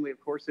your family, of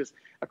course, is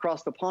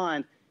across the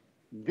pond.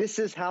 This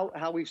is how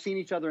we've seen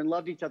each other and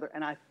loved each other.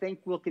 And I think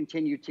we'll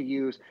continue to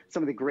use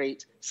some of the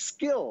great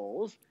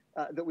skills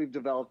that we've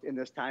developed in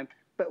this time,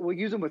 but we'll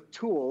use them with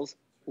tools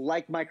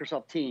like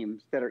Microsoft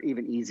Teams that are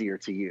even easier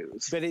to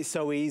use. But it's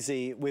so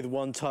easy with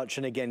one touch,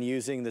 and again,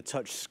 using the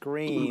touch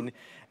screen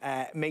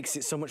makes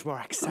it so much more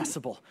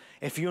accessible.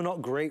 If you're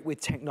not great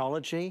with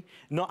technology,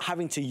 not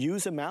having to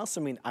use a mouse,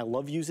 I mean, I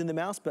love using the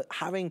mouse, but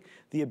having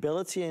the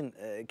ability and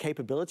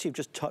capability of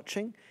just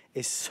touching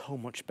is so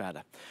much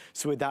better.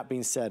 So with that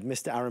being said,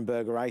 Mr.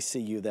 Arenberger, I see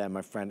you there,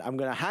 my friend. I'm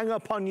gonna hang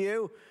up on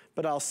you,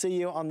 but I'll see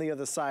you on the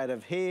other side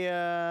of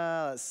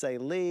here. Let's say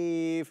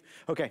leave.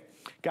 Okay,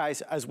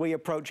 guys, as we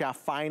approach our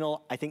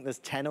final, I think there's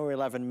 10 or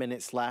 11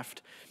 minutes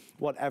left.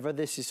 Whatever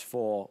this is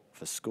for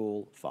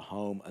school, for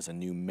home, as a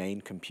new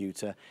main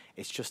computer,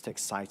 it's just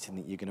exciting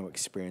that you're going to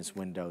experience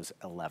Windows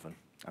 11.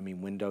 I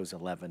mean, Windows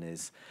 11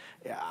 is,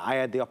 I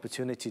had the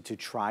opportunity to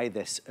try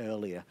this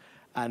earlier,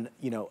 and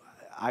you know,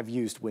 I've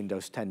used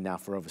Windows 10 now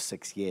for over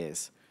 6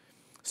 years.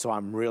 So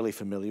I'm really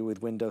familiar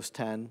with Windows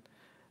 10.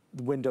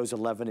 Windows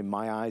 11, in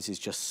my eyes, is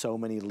just so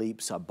many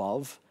leaps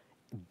above,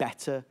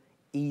 better,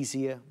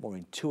 easier, more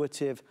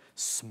intuitive,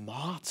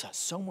 smarter,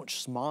 so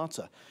much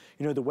smarter.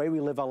 You know, the way we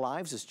live our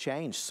lives has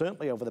changed,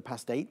 certainly over the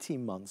past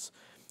 18 months,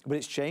 but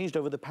it's changed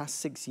over the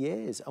past 6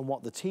 years. And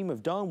what the team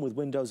have done with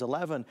Windows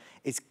 11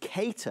 is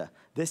cater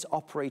this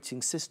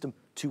operating system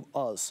to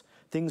us.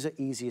 Things are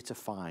easier to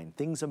find,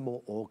 things are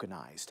more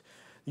organized.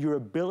 Your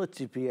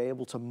ability to be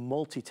able to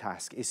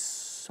multitask is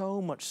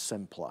so much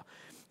simpler.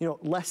 You know,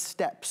 less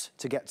steps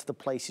to get to the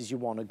places you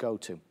want to go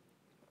to.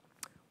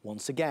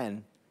 Once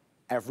again,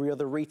 every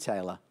other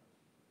retailer,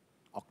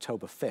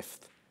 October 5th,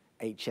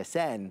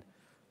 HSN,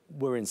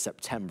 we're in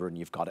September and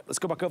you've got it. Let's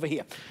go back over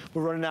here.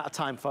 We're running out of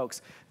time,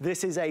 folks.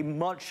 This is a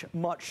much,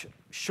 much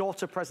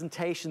shorter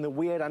presentation than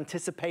we had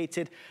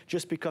anticipated,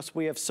 just because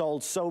we have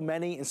sold so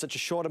many in such a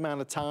short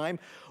amount of time.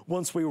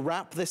 Once we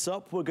wrap this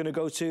up, we're gonna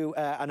go to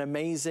an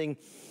amazing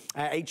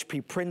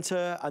HP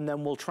printer, and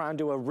then we'll try and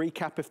do a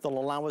recap if they'll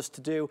allow us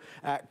to do.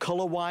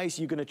 Color-wise,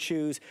 you're gonna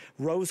choose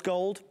rose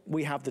gold.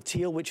 We have the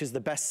teal, which is the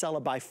best seller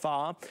by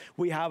far.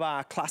 We have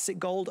our classic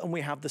gold, and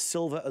we have the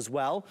silver as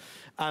well.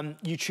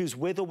 You choose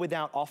with or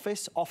without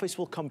Office. Office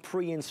will come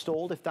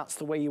pre-installed if that's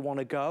the way you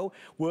wanna go.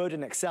 Word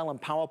and Excel and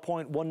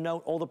PowerPoint,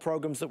 OneNote, all the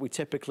programs that we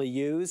typically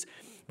use.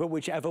 But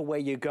whichever way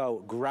you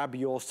go, grab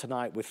yours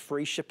tonight with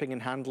free shipping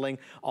and handling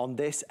on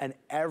this and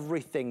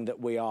everything that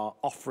we are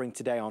offering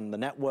today on the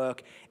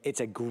network. It's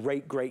a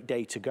great, great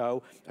day to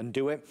go and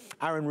do it.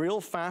 Aaron,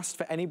 real fast,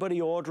 for anybody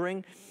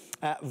ordering,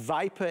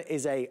 Viper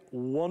is a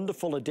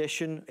wonderful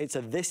addition. It's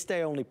a this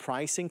day only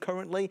pricing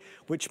currently,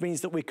 which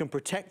means that we can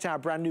protect our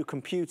brand new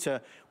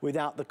computer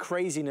without the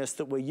craziness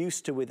that we're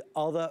used to with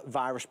other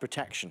virus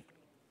protection.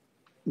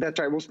 That's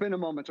right, we'll spend a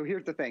moment. So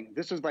here's the thing,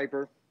 this is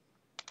Viper.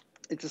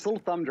 It's this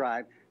little thumb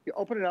drive. You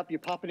open it up, you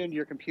pop it into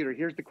your computer.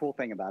 Here's the cool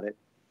thing about it.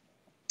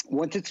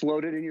 Once it's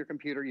loaded in your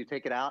computer, you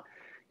take it out.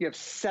 You have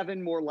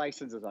 7 more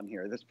licenses on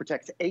here. This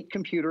protects 8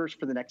 computers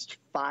for the next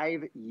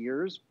 5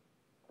 years.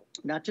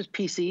 Not just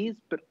PCs,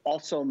 but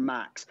also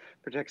Macs.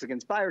 Protects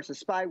against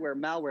viruses, spyware,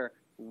 malware,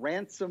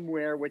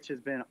 ransomware, which has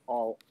been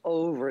all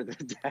over the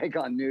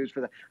daggone news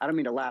for the, I don't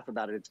mean to laugh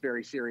about it, it's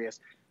very serious.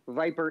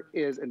 Viper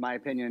is, in my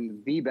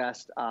opinion, the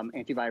best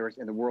antivirus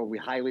in the world. We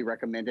highly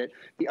recommend it.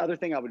 The other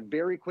thing I would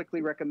very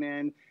quickly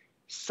recommend,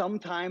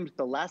 sometimes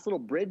the last little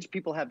bridge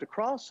people have to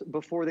cross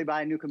before they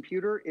buy a new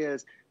computer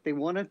is they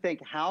want to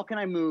think, how can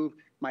I move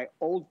my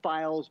old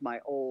files, my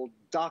old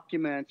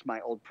documents,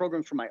 my old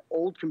programs from my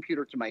old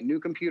computer to my new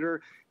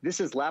computer? This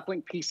is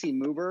Laplink PC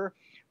Mover.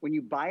 When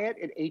you buy it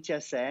at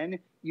HSN,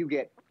 you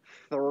get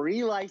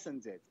 3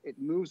 licenses. It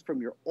moves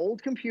from your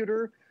old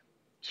computer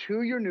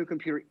to your new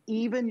computer,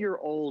 even your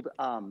old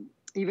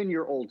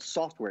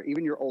software,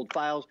 even your old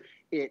files.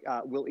 It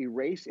will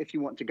erase, if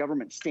you want to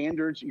government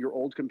standards, your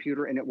old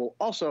computer, and it will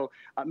also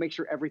make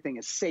sure everything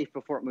is safe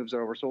before it moves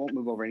over, so it won't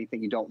move over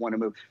anything you don't want to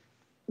move.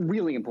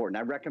 Really important.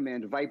 I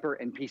recommend Viper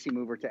and PC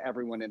Mover to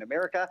everyone in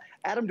America.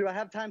 Adam, do I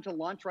have time to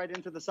launch right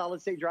into the solid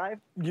state drive?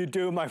 You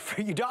do, my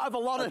friend. You don't have a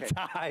lot of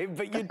time,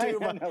 but you do.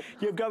 No.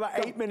 You've got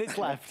about 8 minutes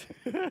left.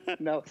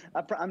 No,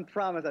 I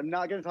promise I'm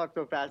not going to talk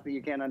so fast that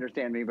you can't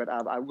understand me, but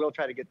I will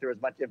try to get through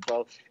as much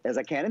info as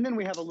I can. And then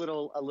we have a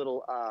little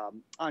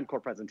encore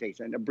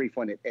presentation, a brief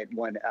one at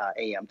 1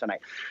 a.m.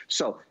 tonight.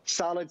 So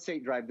solid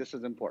state drive, this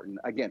is important.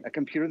 Again, a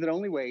computer that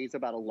only weighs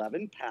about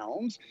 11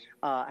 pounds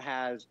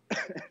has,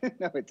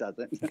 no, it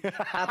doesn't.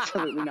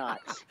 Absolutely not.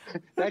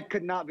 That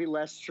could not be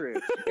less true.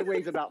 It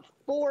weighs about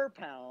 4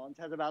 pounds,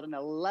 has about an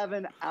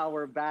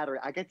 11-hour battery.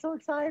 I get so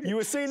excited. You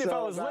were seeing if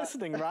I was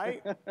listening,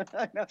 right?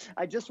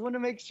 I just want to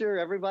make sure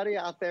everybody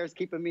out there is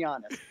keeping me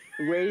honest.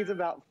 Weighs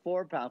about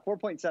 4 pounds,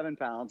 4.7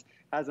 pounds,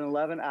 has an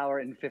 11-hour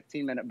and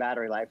 15-minute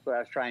battery life, what I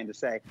was trying to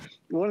say.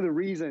 One of the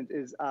reasons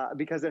is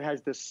because it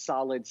has this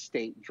solid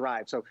state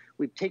drive. So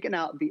we've taken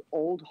out the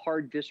old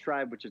hard disk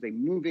drive, which is a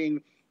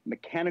moving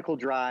mechanical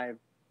drive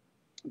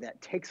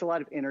that takes a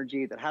lot of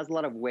energy, that has a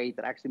lot of weight,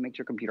 that actually makes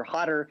your computer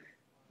hotter.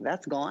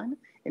 That's gone.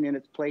 And in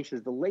its place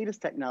is the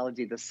latest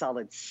technology, the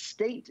solid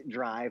state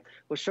drive.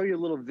 We'll show you a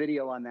little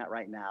video on that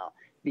right now.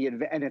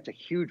 And it's a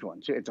huge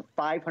one. So it's a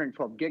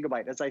 512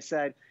 gigabyte. As I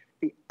said,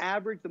 the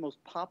average, the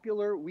most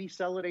popular we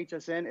sell at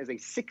HSN is a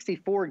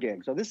 64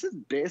 gig. So this is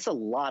big. It's a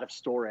lot of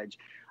storage.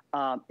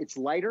 It's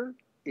lighter,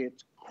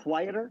 it's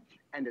quieter,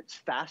 and it's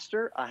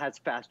faster. Has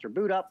faster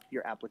boot up.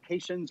 Your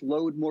applications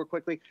load more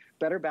quickly.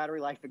 Better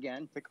battery life,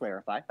 again, to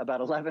clarify,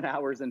 about 11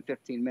 hours and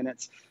 15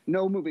 minutes.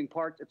 No moving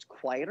parts. It's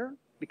quieter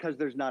because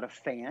there's not a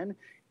fan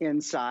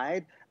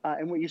inside.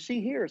 And what you see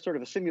here is sort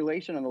of a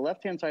simulation on the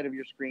left-hand side of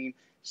your screen.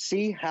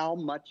 See how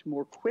much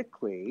more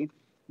quickly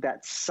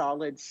that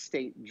solid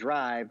state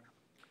drive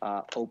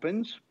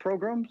opens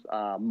programs,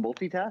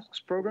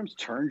 multitasks programs,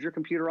 turns your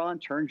computer on,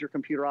 turns your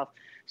computer off.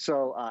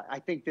 So I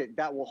think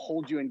that will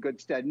hold you in good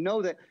stead.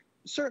 Know that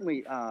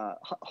certainly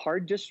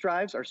hard disk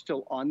drives are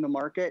still on the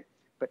market,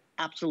 but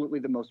absolutely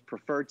the most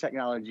preferred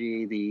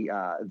technology, the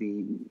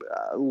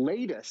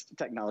latest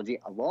technology,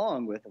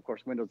 along with, of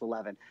course, Windows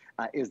 11,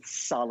 is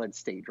solid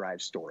state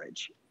drive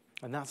storage.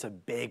 And that's a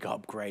big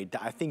upgrade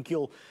that I think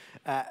you'll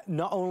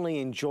not only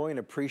enjoy and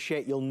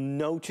appreciate, you'll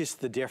notice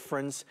the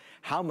difference,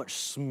 how much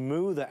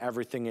smoother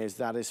everything is,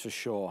 that is for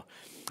sure.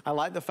 I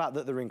like the fact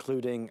that they're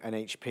including an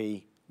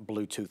HP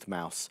Bluetooth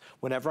mouse.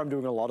 Whenever I'm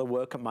doing a lot of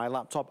work at my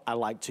laptop, I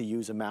like to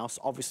use a mouse.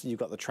 Obviously, you've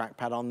got the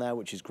trackpad on there,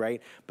 which is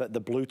great, but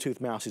the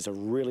Bluetooth mouse is a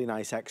really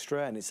nice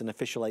extra, and it's an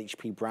official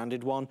HP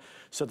branded one,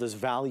 so there's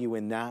value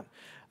in that.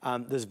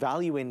 There's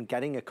value in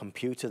getting a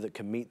computer that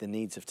can meet the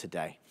needs of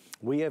today.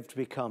 We have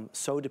become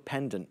so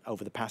dependent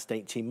over the past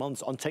 18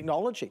 months on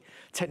technology.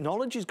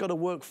 Technology's got to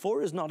work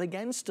for us, not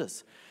against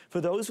us.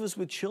 For those of us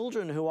with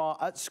children who are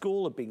at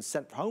school, have been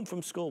sent home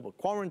from school, we're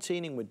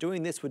quarantining, we're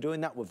doing this, we're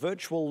doing that, we're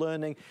virtual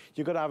learning,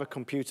 you've got to have a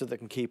computer that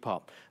can keep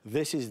up.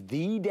 This is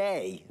the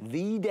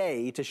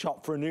day to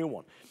shop for a new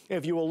one.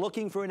 If you were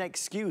looking for an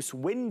excuse,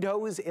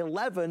 Windows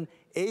 11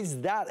 is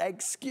that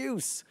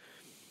excuse.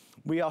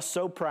 We are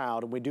so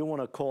proud, and we do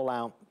want to call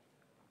out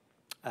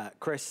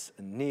Chris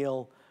and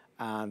Neil,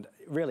 and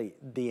really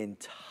the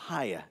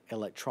entire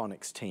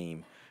electronics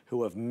team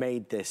who have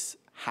made this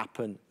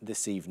happen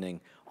this evening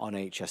on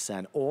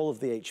HSN. All of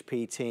the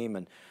HP team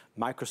and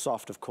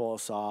Microsoft, of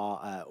course,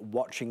 are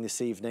watching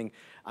this evening,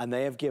 and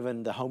they have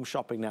given the Home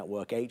Shopping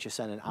Network,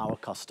 HSN, and our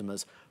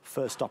customers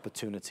first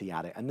opportunity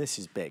at it, and this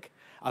is big.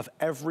 Of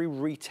every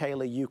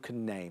retailer you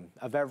can name,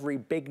 of every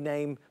big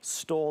name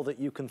store that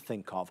you can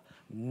think of,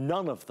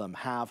 none of them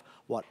have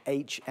what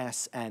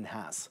HSN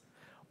has.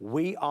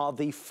 We are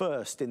the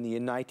first in the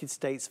United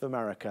States of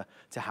America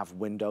to have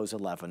Windows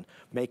 11,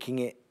 making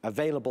it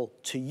available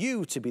to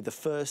you to be the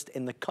first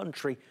in the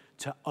country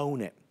to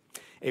own it.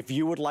 If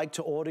you would like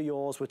to order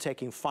yours, we're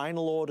taking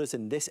final orders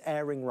in this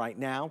airing right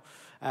now.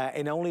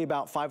 In only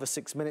about 5 or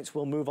 6 minutes,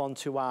 we'll move on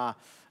to our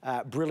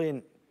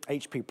brilliant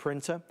HP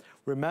printer.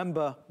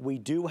 Remember, we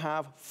do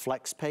have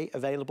FlexPay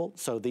available,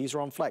 so these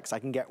are on Flex. I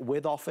can get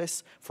with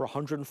Office for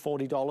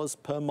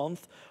 $140 per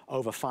month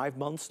over 5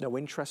 months, no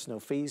interest, no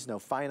fees, no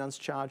finance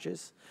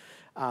charges.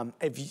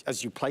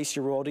 As you place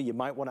your order, you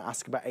might want to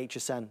ask about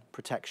HSN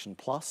Protection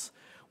Plus,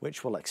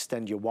 which will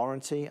extend your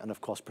warranty and,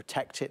 of course,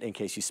 protect it in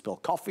case you spill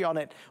coffee on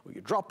it, or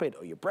you drop it,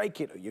 or you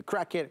break it, or you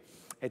crack it.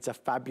 It's a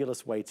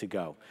fabulous way to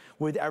go.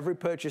 With every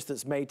purchase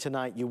that's made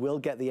tonight, you will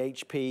get the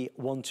HP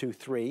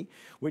 123,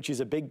 which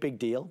is a big, big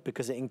deal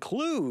because it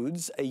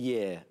includes a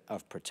year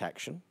of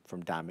protection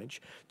from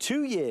damage,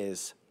 2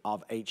 years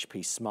of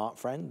HP Smart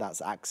Friend, that's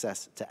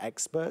access to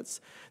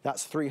experts,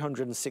 that's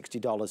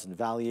 $360 in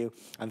value,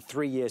 and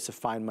 3 years of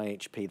Find My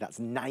HP, that's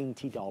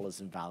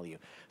 $90 in value.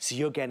 So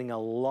you're getting a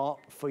lot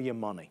for your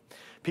money.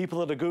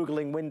 People that are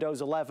Googling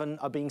Windows 11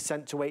 are being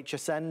sent to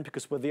HSN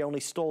because we're the only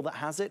store that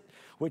has it,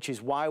 which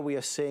is why we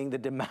are seeing the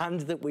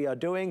demand that we are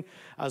doing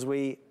as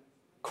we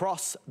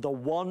cross the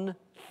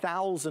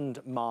 1,000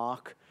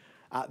 mark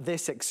at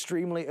this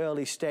extremely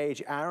early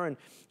stage. Aaron,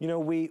 you know,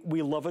 we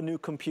love a new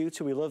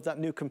computer. We love that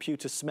new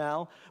computer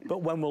smell.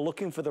 But when we're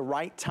looking for the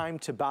right time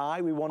to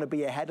buy, we want to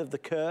be ahead of the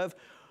curve.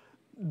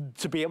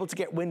 To be able to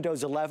get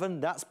Windows 11,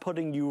 that's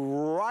putting you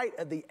right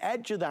at the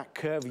edge of that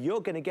curve.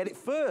 You're going to get it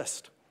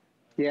first.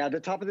 Yeah, the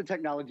top of the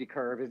technology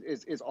curve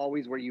is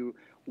always where you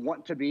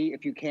want to be,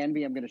 if you can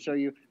be. I'm going to show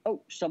you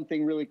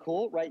something really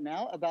cool right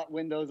now about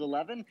Windows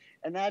 11,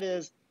 and that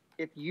is,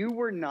 if you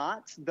were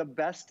not the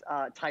best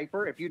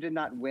typer, if you did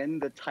not win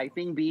the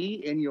typing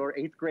bee in your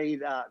 8th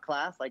grade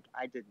class, like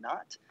I did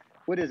not,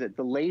 what is it?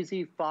 The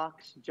lazy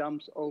fox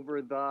jumps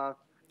over the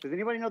Does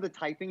anybody know the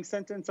typing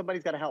sentence?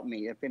 Somebody's got to help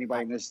me if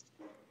anybody missed.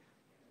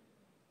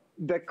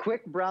 The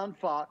quick brown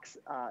fox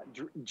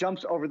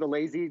jumps over the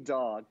lazy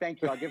dog.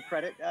 Thank you. I'll give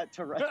credit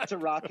to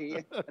Rocky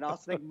and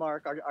also thank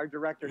Mark, our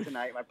director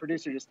tonight, my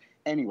producer.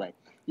 Anyway,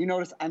 you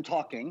notice I'm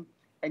talking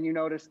and you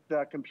notice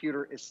the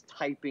computer is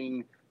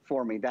typing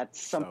for me.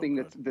 That's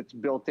something that's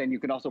built in. You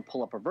can also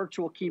pull up a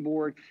virtual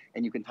keyboard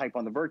and you can type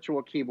on the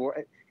virtual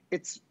keyboard.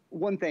 It's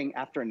one thing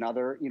after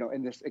another, you know,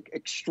 in this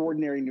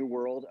extraordinary new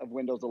world of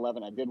Windows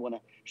 11. I did want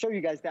to show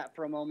you guys that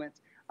for a moment.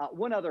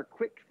 One other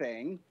quick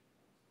thing.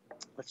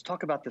 Let's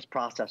talk about this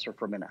processor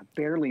for a minute. I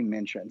barely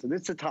mentioned. So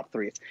this is the top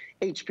three. It's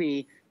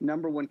HP,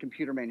 #1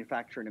 computer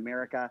manufacturer in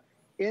America.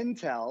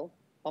 Intel,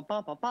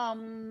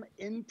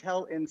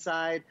 Intel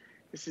inside.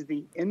 This is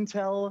the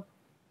Intel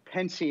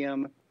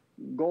Pentium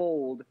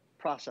Gold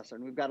processor.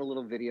 And we've got a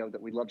little video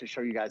that we'd love to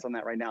show you guys on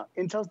that right now.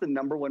 Intel's the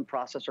 #1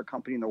 processor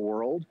company in the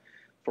world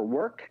for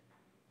work,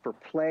 for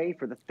play,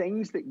 for the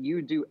things that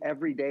you do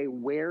every day,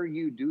 where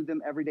you do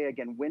them every day.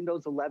 Again,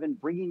 Windows 11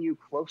 bringing you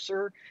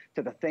closer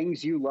to the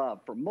things you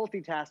love, for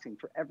multitasking,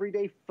 for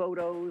everyday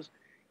photos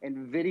and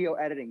video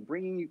editing,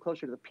 bringing you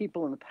closer to the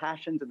people and the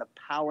passions and the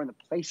power and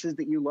the places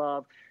that you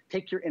love.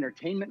 Take your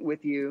entertainment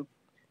with you.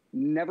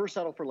 Never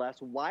settle for less.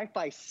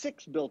 Wi-Fi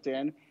 6 built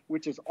in,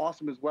 which is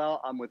awesome as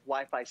well. With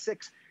Wi-Fi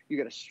 6, you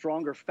get a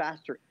stronger,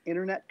 faster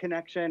internet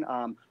connection.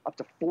 Up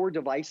to 4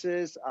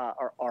 devices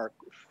are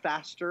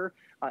faster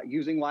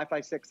using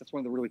Wi-Fi 6. That's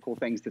one of the really cool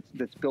things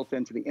that's built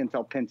into the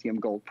Intel Pentium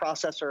Gold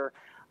processor.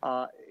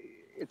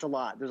 It's a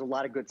lot. There's a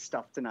lot of good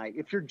stuff tonight.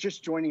 If you're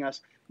just joining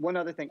us, one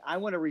other thing, I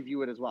want to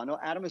review it as well. I know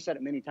Adam has said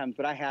it many times,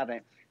 but I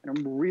haven't. And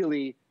I'm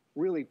really,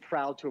 really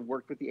proud to have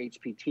worked with the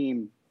HP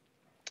team.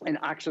 And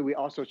actually, we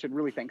also should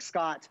really thank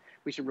Scott.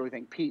 We should really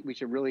thank Pete. We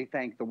should really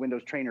thank the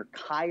Windows trainer,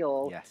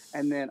 Kyle. Yes.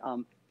 And then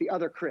the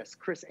other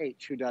Chris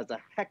H., who does a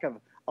heck of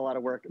a lot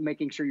of work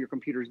making sure your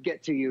computers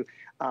get to you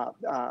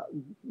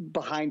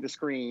behind the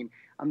screen.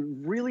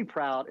 I'm really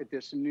proud at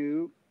this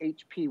new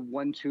HP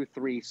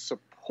 123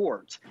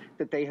 support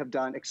that they have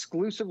done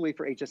exclusively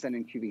for HSN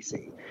and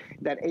QVC.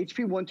 That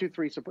HP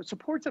 123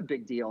 support's a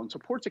big deal, and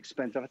support's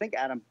expensive. I think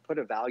Adam put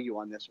a value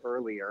on this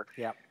earlier.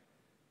 Yeah.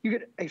 You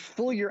get a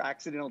full year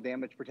accidental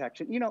damage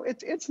protection. You know,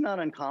 it's not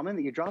uncommon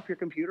that you drop your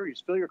computer, you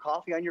spill your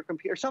coffee on your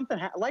computer,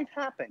 life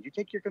happens. You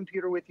take your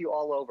computer with you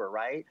all over,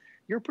 right?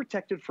 You're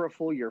protected for a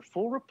full year,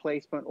 full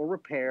replacement or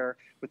repair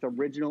with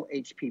original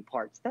HP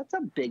parts. That's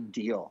a big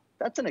deal.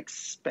 That's an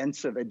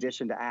expensive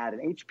addition to add,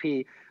 and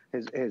HP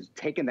has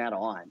taken that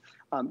on.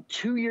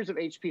 2 years of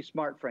HP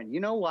SmartFriend. You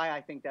know why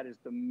I think that is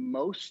the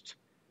most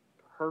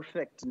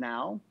perfect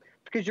now?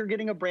 Because you're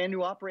getting a brand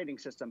new operating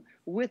system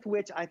with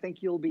which I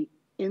think you'll be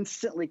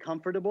instantly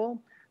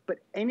comfortable. But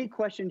any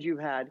questions you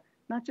had,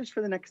 not just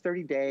for the next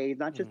 30 days,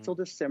 not just till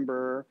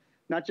December,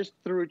 not just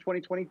through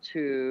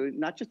 2022,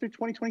 not just through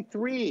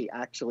 2023,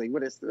 actually.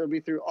 It'll be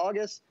through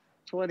August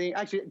 20,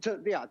 actually,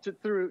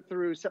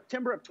 through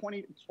September of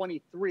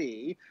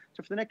 2023.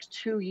 So for the next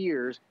 2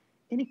 years,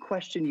 any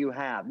question you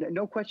have,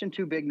 no question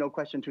too big, no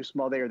question too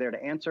small, they are there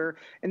to answer.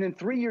 And then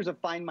 3 years of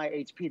Find My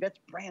HP. That's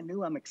brand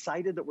new. I'm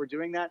excited that we're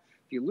doing that.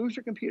 If you lose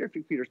your computer, if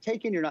your computer's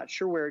taken, you're not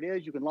sure where it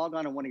is, you can log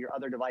on one of your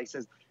other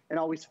devices and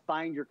always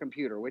find your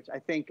computer, which I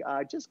think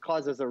just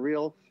causes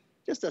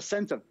just a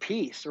sense of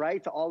peace,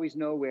 right? To always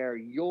know where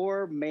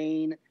your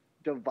main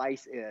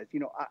device is. You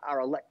know,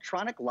 our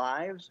electronic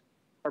lives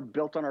are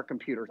built on our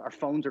computers. Our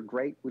phones are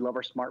great. We love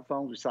our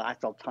smartphones. I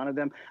sell a ton of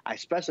them. I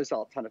especially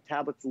sell a ton of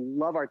tablets.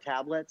 Love our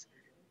tablets.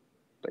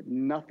 But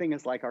nothing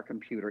is like our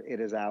computer. It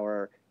is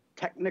our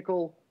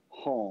technical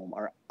home.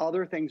 Our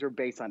other things are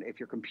based on it. If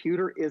your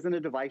computer isn't a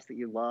device that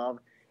you love,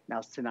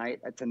 now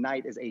tonight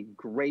is a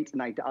great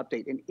night to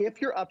update. And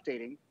if you're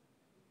updating,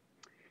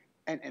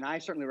 and I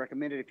certainly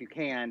recommend it if you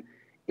can,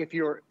 if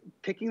you're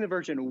picking the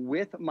version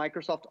with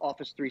Microsoft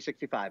Office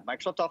 365,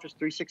 Microsoft Office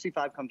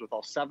 365 comes with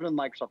all 7 of the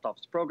Microsoft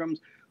Office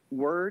programs: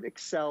 Word,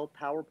 Excel,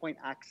 PowerPoint,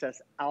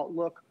 Access,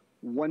 Outlook,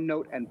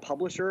 OneNote, and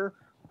Publisher.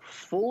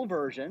 Full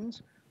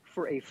versions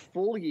for a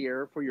full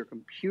year for your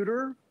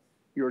computer,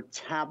 your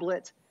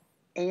tablet,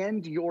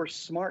 and your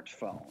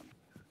smartphone.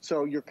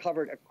 So you're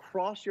covered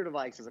across your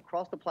devices,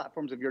 across the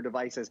platforms of your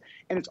devices,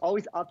 and it's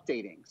always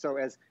updating. So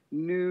as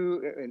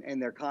new,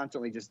 and they're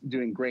constantly just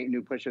doing great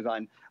new pushes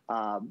on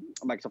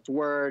Microsoft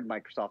Word,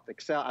 Microsoft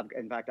Excel.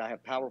 In fact, I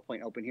have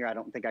PowerPoint open here. I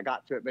don't think I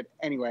got to it, but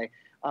anyway,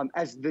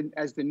 as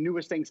the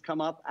newest things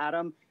come up,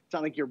 Adam, it's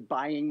not like you're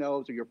buying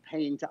those or you're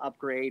paying to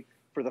upgrade.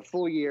 For the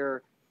full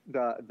year,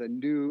 the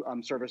new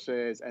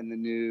services and the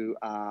new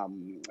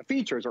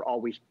features are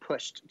always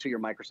pushed to your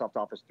Microsoft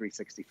Office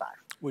 365.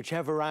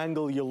 Whichever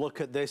angle you look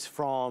at this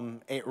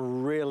from, it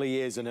really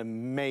is an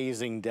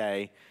amazing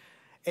day.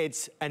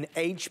 It's an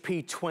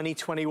HP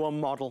 2021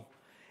 model.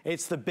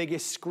 It's the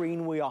biggest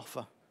screen we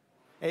offer.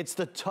 It's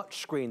the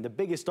touch screen, the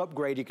biggest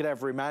upgrade you could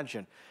ever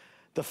imagine.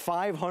 The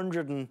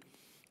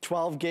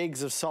 512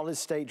 gigs of solid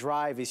state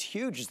drive is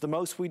huge. It's the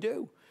most we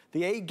do.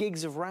 The 8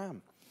 gigs of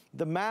RAM.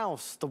 The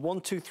mouse, the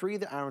 1, 2, 3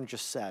 that Aaron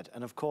just said,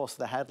 and of course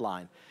the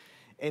headline,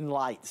 in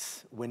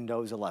lights,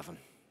 Windows 11.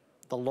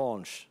 the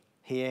launch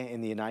here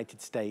in the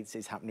United States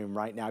is happening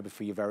right now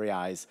before your very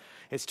eyes.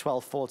 It's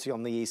 12:40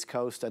 on the East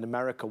Coast, and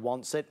America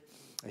wants it.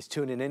 He's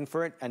tuning in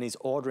for it, and he's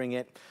ordering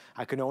it.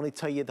 I can only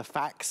tell you the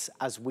facts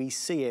as we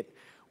see it.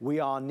 We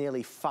are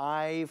nearly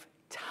 5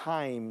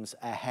 times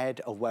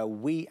ahead of where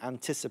we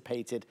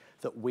anticipated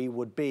that we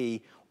would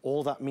be.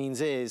 All that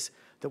means is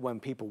that when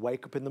people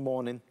wake up in the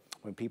morning,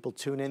 when people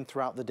tune in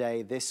throughout the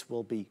day, this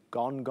will be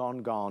gone,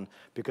 gone, gone,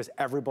 because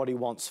everybody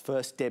wants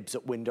first dibs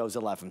at Windows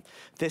 11.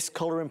 This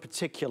color in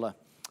particular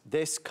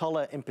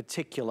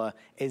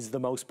is the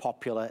most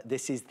popular.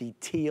 This is the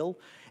teal.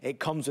 It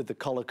comes with the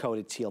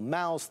color-coded teal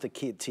mouse, the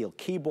teal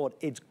keyboard.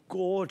 It's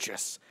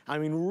gorgeous. I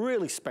mean,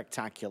 really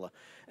spectacular.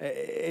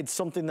 It's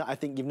something that I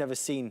think you've never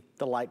seen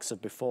the likes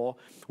of before.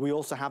 We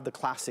also have the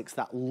classics,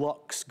 that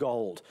luxe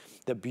gold,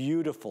 the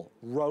beautiful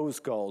rose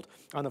gold,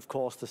 and of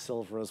course the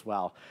silver as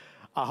well.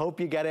 I hope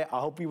you get it. I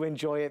hope you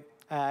enjoy it.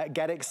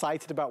 Get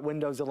excited about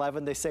Windows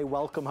 11. They say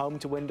welcome home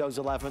to Windows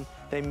 11.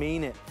 They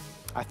mean it.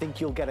 I think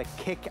you'll get a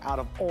kick out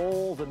of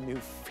all the new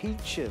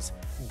features,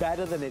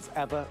 better than it's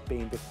ever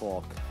been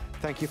before.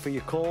 Thank you for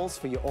your calls,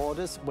 for your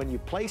orders. When you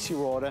place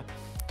your order,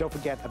 don't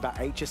forget about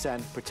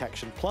HSN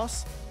Protection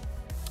Plus.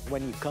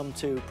 When you come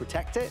to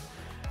protect it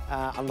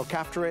and look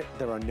after it,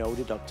 there are no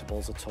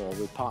deductibles at all.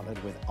 We've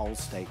partnered with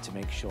Allstate to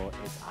make sure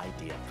it's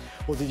ideal.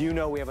 Well, did you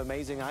know we have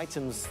amazing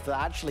items that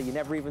actually you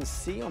never even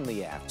see on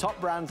the air?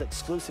 Top brands,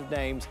 exclusive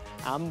names,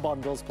 and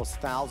bundles, plus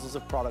thousands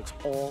of products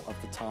all of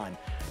the time.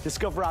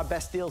 Discover our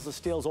best deals and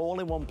steals all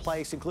in one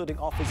place, including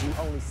offers you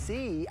only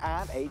see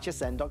at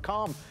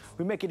hsn.com.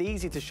 We make it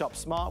easy to shop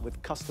smart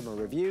with customer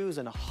reviews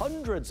and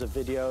hundreds of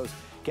videos.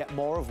 Get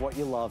more of what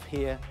you love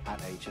here at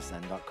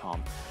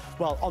hsn.com.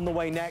 Well, on the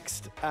way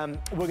next,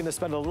 we're going to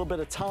spend a little bit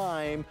of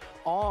time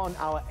on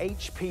our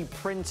HP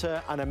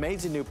printer, an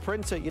amazing new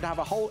printer. You'd have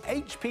a whole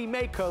HP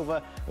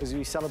makeover as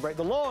we celebrate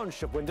the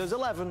launch of Windows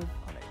 11 on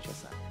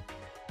HSN.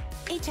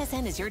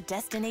 HSN is your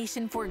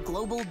destination for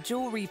global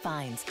jewelry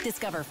finds.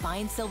 Discover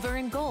fine silver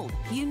and gold,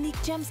 unique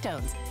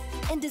gemstones,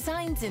 and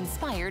designs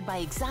inspired by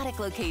exotic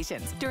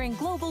locations during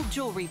Global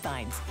Jewelry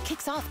Finds.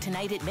 Kicks off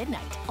tonight at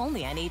midnight,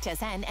 only on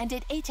HSN and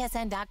at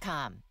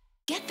hsn.com.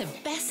 Get the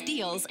best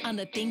deals on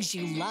the things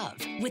you love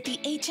with the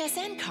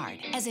HSN card.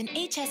 As an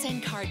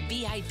HSN card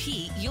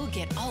VIP, you'll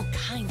get all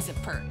kinds of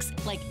perks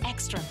like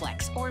extra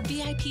flex or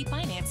VIP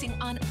financing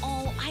on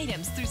all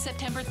items through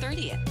September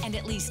 30th, and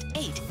at least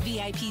 8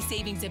 VIP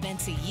savings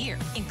events a year.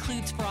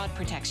 Includes fraud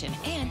protection,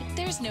 and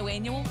there's no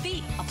annual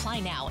fee. Apply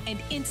now and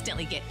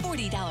instantly get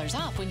 $40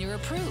 off when you're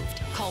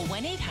approved. Call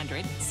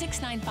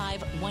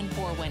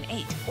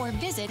 1-800-695-1418 or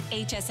visit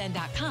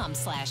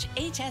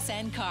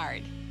hsn.com/HSN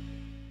card.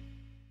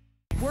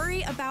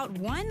 Worry about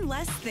one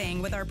less thing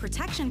with our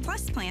Protection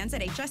Plus plans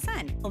at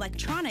HSN.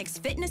 Electronics,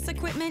 fitness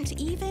equipment,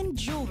 even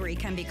jewelry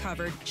can be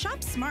covered.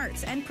 Shop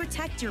smart and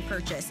protect your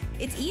purchase.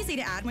 It's easy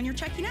to add when you're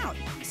checking out.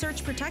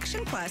 Search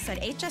Protection Plus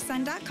at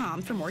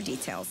hsn.com for more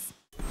details.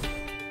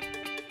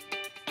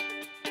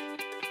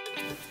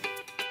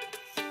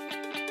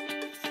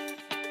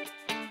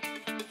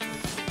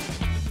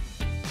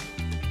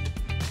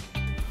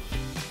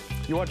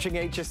 You're watching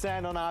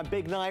HSN on our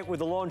big night with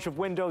the launch of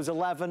Windows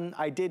 11.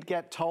 I did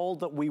get told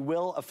that we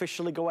will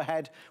officially go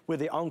ahead with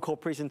the encore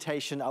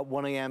presentation at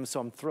 1 a.m., so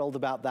I'm thrilled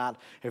about that.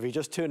 If you're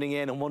just tuning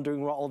in and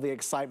wondering what all the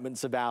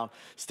excitement's about,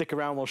 stick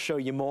around, we'll show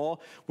you more.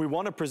 We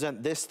want to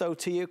present this, though,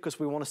 to you because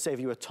we want to save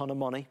you a ton of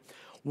money.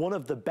 One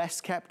of the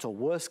best kept or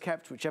worst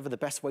kept, whichever the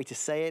best way to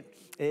say it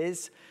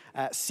is,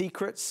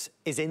 secrets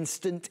is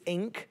instant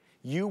ink.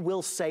 You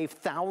will save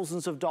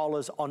thousands of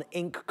dollars on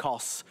ink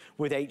costs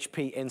with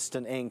HP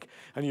Instant Ink.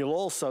 And you'll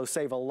also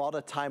save a lot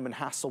of time and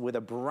hassle with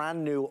a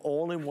brand new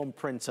all-in-one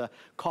printer,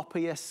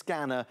 copier,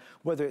 scanner,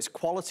 whether it's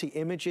quality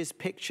images,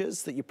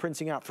 pictures that you're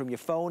printing out from your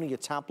phone or your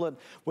tablet,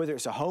 whether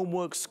it's a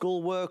homework,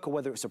 schoolwork, or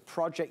whether it's a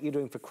project you're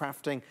doing for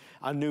crafting,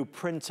 a new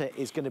printer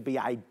is going to be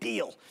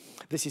ideal.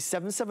 This is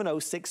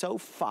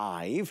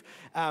 770605.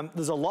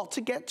 There's a lot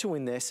to get to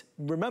in this.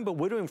 Remember,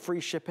 we're doing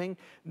free shipping,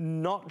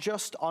 not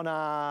just on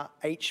our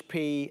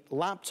HP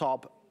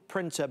laptop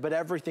printer, but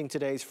everything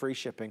today is free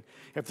shipping.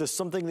 If there's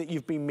something that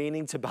you've been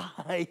meaning to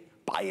buy,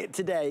 buy it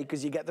today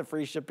because you get the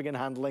free shipping and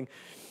handling.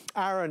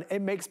 Aaron,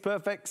 it makes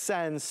perfect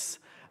sense.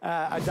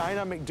 A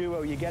dynamic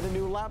duo, you get a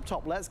new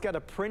laptop, let's get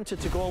a printer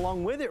to go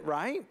along with it,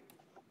 right?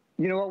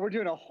 You know what, we're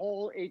doing a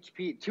whole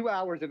HP, 2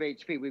 hours of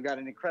HP. We've got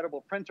an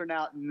incredible printer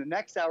now. In the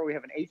next hour, we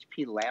have an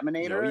HP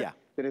laminator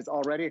that is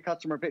already a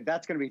customer pick.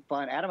 That's going to be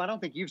fun. Adam, I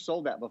don't think you've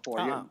sold that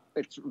before.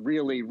 It's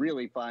really,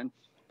 really fun.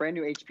 Brand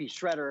new HP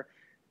shredder.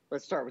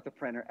 Let's start with the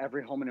printer.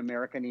 Every home in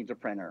America needs a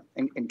printer.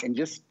 And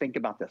just think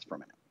about this for a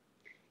minute.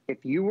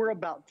 If you were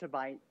about to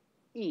buy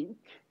ink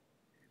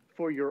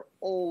for your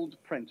old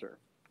printer,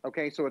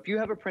 okay, so if you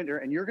have a printer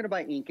and you're going to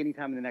buy ink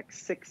anytime in the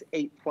next 6,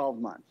 8, 12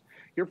 months,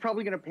 you're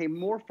probably going to pay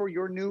more for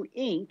your new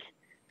ink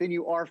than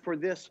you are for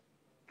this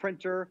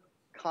printer,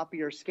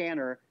 copier,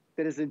 scanner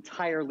that is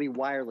entirely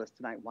wireless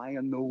tonight. Why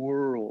in the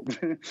world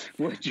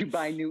would you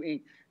buy new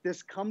ink?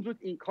 This comes with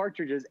ink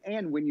cartridges,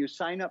 and when you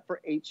sign up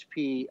for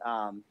HP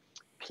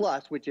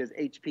Plus, which is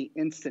HP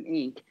Instant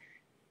Ink,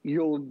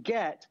 you'll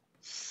get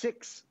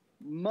 6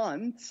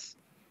 months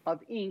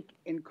of ink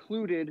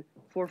included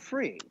for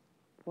free.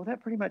 Well,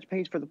 that pretty much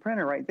pays for the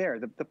printer right there.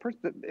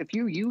 If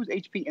you use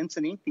HP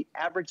Instant Ink, the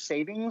average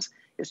savings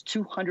is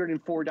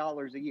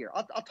 $204 a year.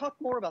 I'll talk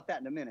more about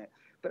that in a minute,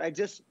 but I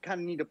just kind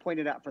of need to point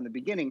it out from the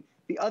beginning.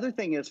 The other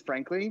thing is,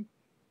 frankly,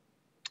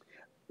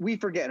 we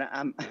forget.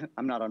 I'm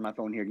not on my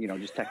phone here,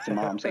 just texting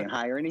mom saying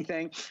hi or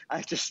anything.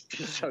 I just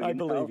so you know. I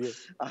believe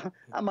you.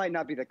 I might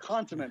not be the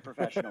consummate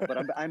professional, but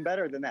I'm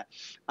better than that.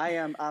 I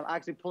am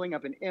actually pulling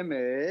up an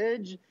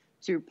image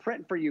to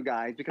print for you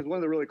guys, because one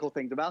of the really cool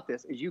things about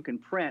this is you can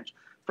print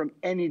from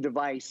any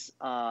device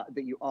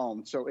that you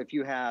own. So if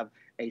you have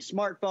a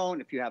smartphone,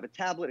 if you have a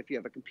tablet, if you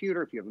have a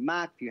computer, if you have a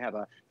Mac,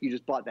 if you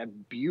just bought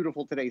that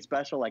beautiful Today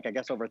Special, like I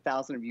guess over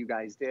 1,000 of you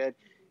guys did,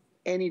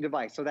 any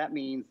device. So that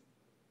means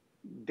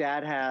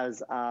Dad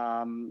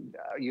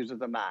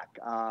uses a Mac.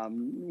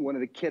 One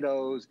of the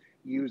kiddos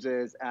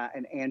uses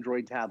an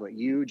Android tablet.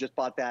 You just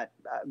bought that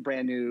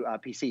brand new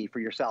PC for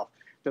yourself.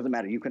 Doesn't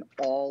matter. You can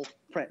all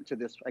print to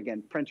this,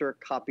 again, printer,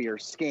 copier,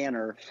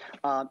 scanner,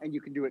 and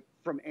you can do it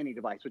from any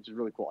device, which is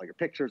really cool. All your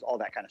pictures, all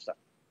that kind of stuff.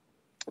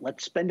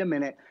 Let's spend a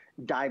minute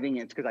diving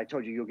in, because I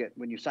told you,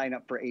 when you sign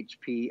up for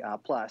HP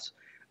Plus,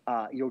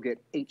 you'll get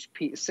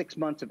 6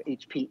 months of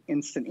HP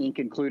Instant Ink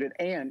included,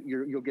 and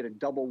you'll get a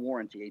double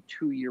warranty,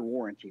 a 2-year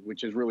warranty,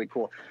 which is really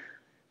cool.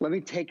 Let me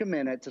take a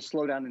minute to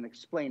slow down and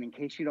explain, in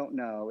case you don't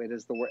know. It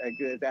is,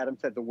 as Adam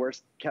said, the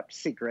worst kept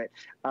secret,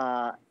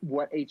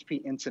 what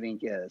HP Instant Ink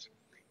is.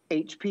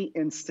 HP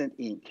Instant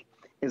Ink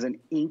is an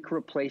ink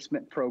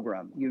replacement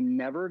program. You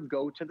never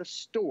go to the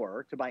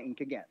store to buy ink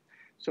again.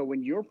 So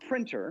when your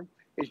printer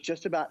is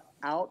just about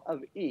out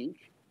of ink,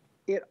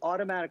 it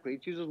automatically,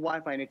 it uses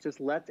Wi-Fi, and it just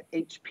lets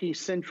HP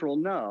Central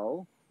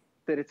know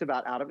that it's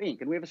about out of ink.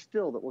 And we have a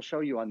still that we'll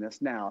show you on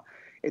this now.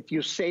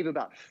 You save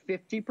about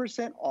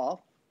 50%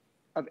 off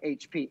of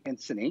HP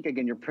Instant Ink.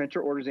 Again, your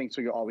printer orders ink,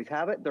 so you'll always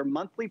have it. They're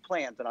monthly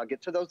plans, and I'll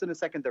get to those in a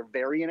second. They're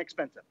very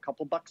inexpensive, a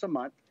couple bucks a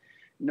month.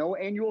 No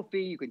annual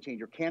fee. You can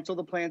change or cancel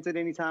the plans at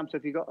any time. So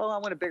if you go, oh, I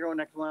want a bigger one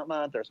next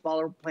month or a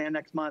smaller plan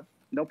next month,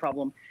 no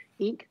problem.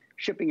 Ink,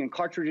 shipping, and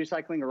cartridge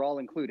recycling are all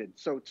included.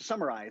 So to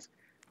summarize,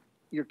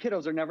 your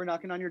kiddos are never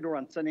knocking on your door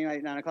on Sunday night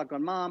at 9 o'clock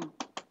going, Mom,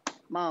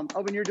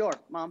 open your door.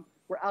 Mom,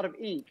 we're out of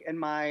ink, and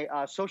my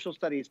social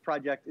studies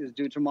project is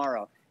due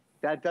tomorrow.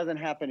 That doesn't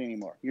happen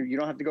anymore. You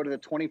don't have to go to the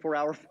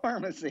 24-hour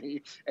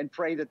pharmacy and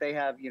pray that they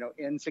have,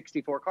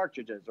 N64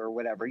 cartridges or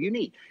whatever you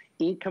need.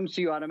 Ink comes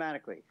to you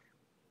automatically.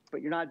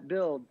 But you're not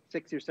billed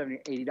 $60 or $70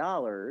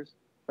 or $80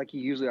 like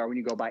you usually are when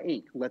you go buy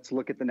ink. Let's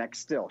look at the next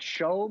still.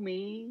 Show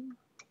me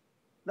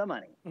the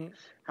money.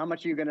 How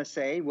much are you going to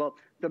save? Well,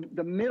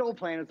 the middle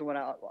plan is the one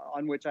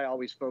on which I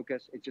always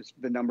focus. It's just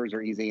the numbers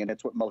are easy, and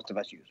it's what most of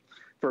us use.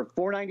 For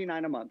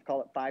 $4.99 a month,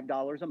 call it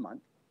 $5 a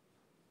month,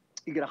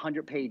 you get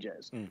 100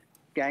 pages.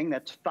 Gang,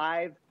 that's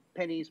 5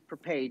 pennies per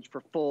page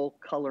for full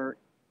color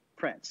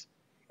prints.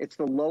 It's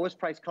the lowest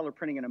price color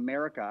printing in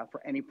America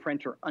for any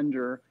printer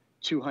under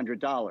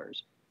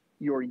 $200.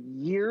 Your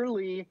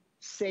yearly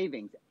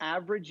savings,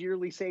 average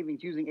yearly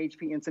savings using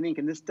HP Instant Ink,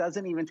 and this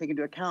doesn't even take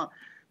into account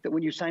that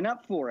when you sign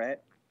up for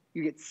it,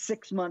 you get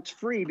 6 months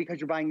free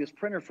because you're buying this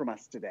printer from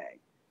us today.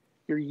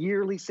 Your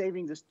yearly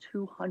savings is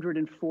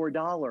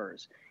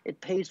 $204.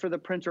 It pays for the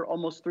printer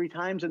almost 3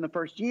 times in the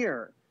first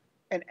year.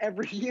 And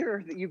every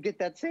year that you get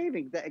that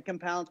savings, that it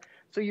compounds.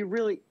 So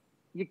you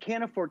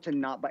can't afford to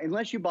not buy,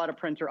 unless you bought a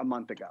printer a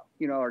month ago,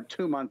 or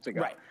 2 months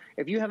ago. Right.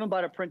 If you haven't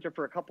bought a printer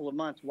for a couple of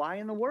months, why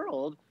in the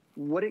world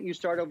wouldn't you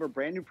start over?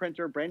 Brand new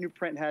printer, brand new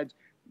print heads,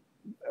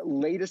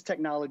 latest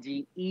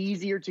technology,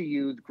 easier to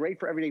use, great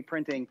for everyday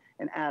printing,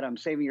 and Adam,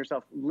 saving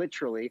yourself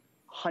literally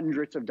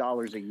hundreds of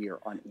dollars a year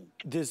on ink.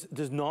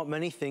 There's not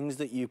many things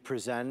that you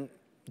present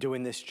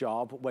doing this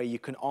job where you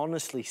can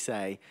honestly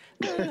say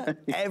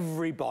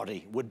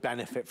everybody would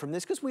benefit from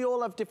this, because we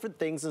all have different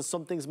things, and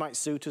some things might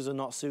suit us and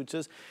not suit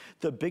us.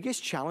 The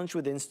biggest challenge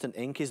with Instant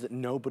Ink is that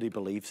nobody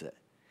believes it,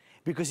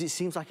 because it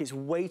seems like it's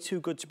way too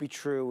good to be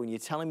true, and you're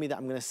telling me that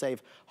I'm gonna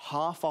save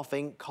half off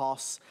ink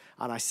costs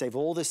and I save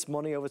all this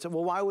money over time.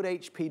 Well, why would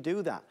HP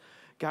do that?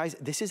 Guys,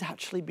 this has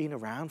actually been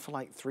around for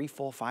like 3,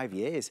 4, 5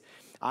 years.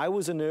 I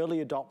was an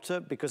early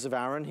adopter because of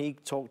Aaron. He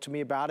talked to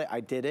me about it, I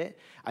did it.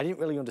 I didn't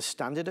really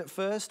understand it at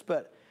first,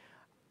 but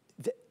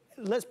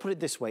let's put it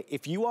this way.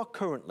 If you are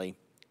currently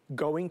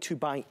going to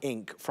buy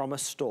ink from a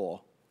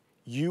store,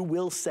 you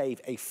will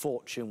save a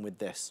fortune with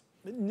this.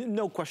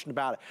 No question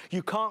about it.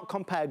 You can't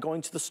compare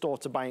going to the store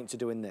to buy ink to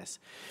doing this.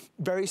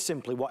 Very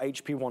simply, what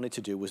HP wanted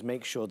to do was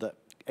make sure that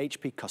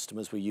HP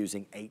customers were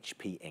using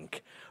HP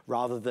ink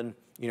rather than,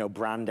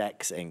 brand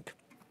X ink.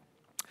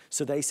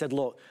 So they said,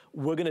 look,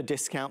 we're gonna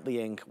discount the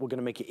ink. We're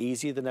gonna make it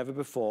easier than ever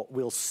before.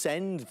 We'll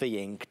send the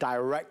ink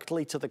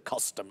directly to the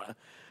customer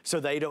so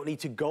they don't need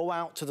to go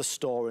out to the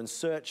store and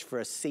search for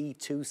a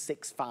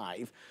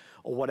C265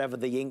 or whatever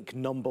the ink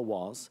number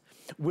was.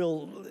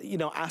 We'll,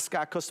 ask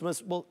our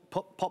customers, well,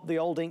 pop the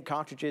old ink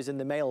cartridges in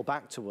the mail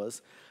back to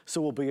us.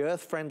 So we'll be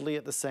earth friendly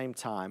at the same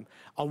time.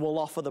 And we'll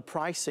offer the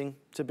pricing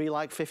to be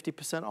like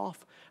 50%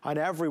 off. And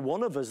every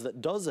one of us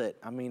that does it,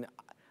 I mean,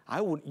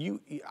 I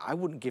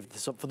wouldn't give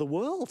this up for the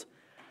world.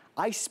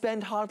 I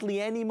spend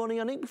hardly any money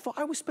on ink before.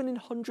 I was spending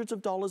hundreds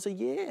of dollars a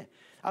year,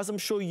 as I'm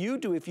sure you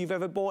do if you've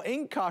ever bought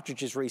ink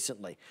cartridges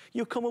recently.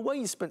 You come away,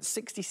 you spent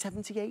 $60,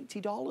 $70,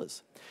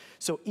 $80.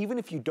 So even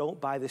if you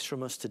don't buy this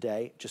from us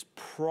today, just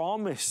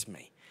promise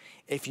me,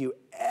 if you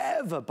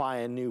ever buy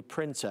a new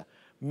printer,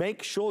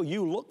 make sure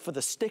you look for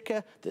the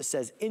sticker that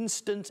says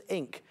Instant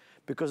Ink,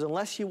 because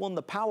unless you won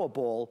the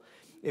Powerball,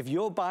 if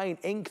you're buying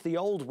ink the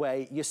old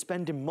way, you're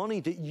spending money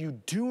that you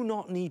do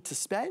not need to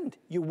spend.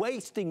 You're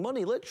wasting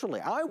money,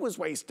 literally. I was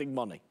wasting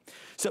money.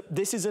 So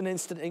this is an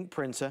Instant Ink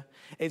printer.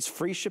 It's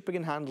free shipping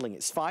and handling.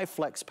 It's 5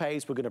 flex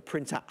pays. We're gonna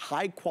print out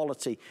high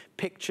quality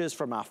pictures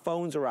from our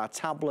phones or our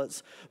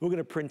tablets. We're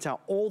gonna print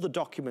out all the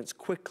documents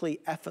quickly,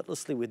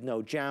 effortlessly with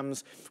no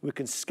jams. We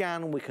can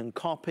scan, we can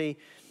copy.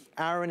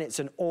 Aaron, it's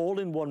an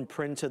all-in-one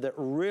printer that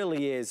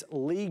really is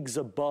leagues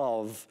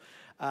above.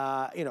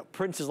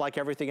 Printers, like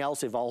everything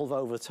else, evolve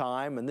over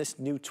time, and this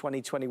new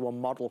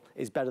 2021 model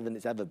is better than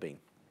it's ever been.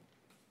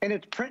 And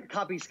it's print,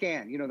 copy,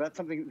 scan. That's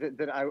something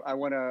that I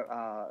want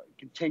to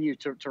continue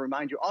to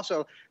remind you.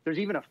 Also, there's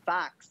even a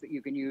fax that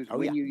you can use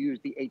when you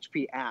use the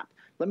HP app.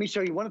 Let me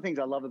show you. One of the things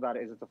I love about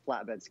it is it's a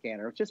flatbed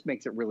scanner. It just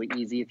makes it really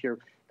easy. If you're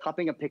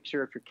copying a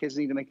picture, if your kids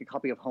need to make a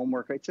copy of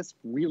homework, it's just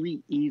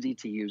really easy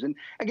to use. And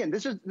again,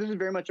 this is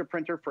very much a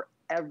printer for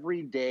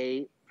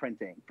everyday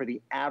printing, for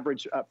the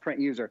average print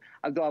user.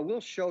 Although I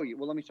will show you,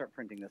 well, let me start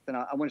printing this. Then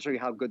I want to show you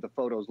how good the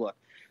photos look.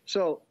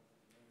 So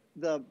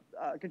the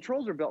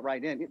controls are built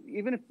right in.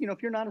 Even if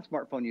you're not a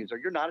smartphone user,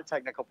 you're not a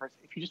technical person,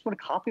 if you just want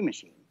a copy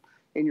machine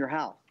in your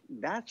house,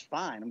 that's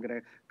fine. I'm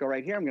going to go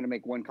right here. I'm going to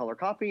make one color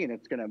copy, and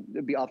it's going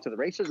to be off to the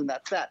races, and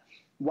that's that.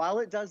 While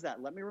it does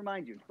that, let me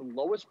remind you, the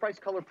lowest price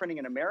color printing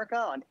in America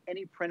on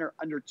any printer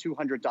under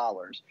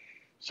 $200.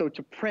 So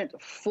to print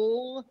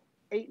full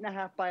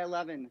 8.5 by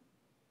 11,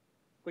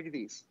 look at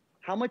these.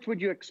 How much would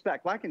you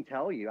expect? Well, I can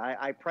tell you,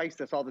 I price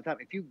this all the time.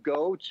 If you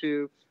go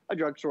to a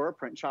drugstore, a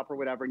print shop or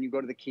whatever, and you go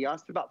to the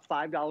kiosk, it's about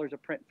 $5 a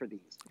print for these.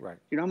 Right.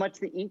 You know how much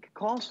the ink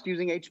costs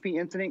using HP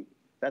Instant Ink?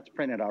 That's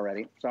printed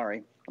already.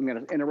 Sorry, I'm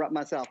going to interrupt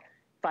myself.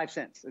 5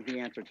 cents is the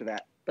answer to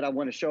that. But I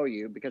want to show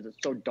you because it's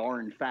so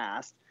darn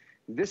fast.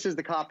 This is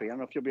the copy. I don't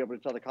know if you'll be able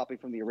to tell the copy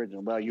from the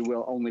original. Well, you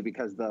will, only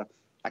because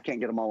I can't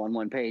get them all on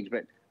one page.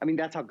 But I mean,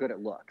 that's how good it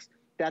looks.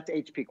 That's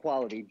HP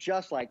quality,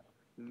 just like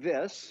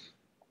this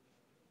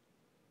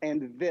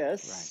and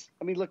this.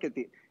 Right. I mean, look at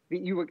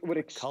you would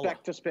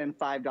expect to spend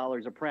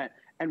 $5 a print.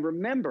 And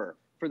remember,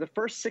 for the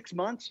first 6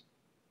 months,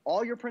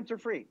 all your prints are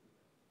free.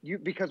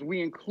 Because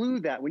we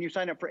include that when you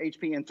sign up for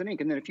HP Instant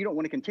Ink. And then if you don't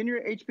want to continue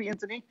your HP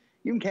Instant Ink,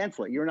 you can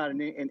cancel it. You're not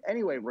in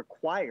any way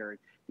required.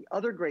 The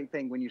other great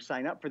thing when you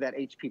sign up for that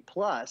HP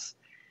Plus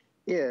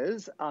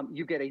is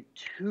you get a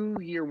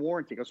 2-year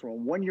warranty. It goes from a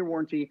 1-year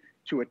warranty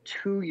to a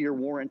 2-year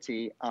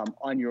warranty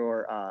on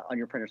your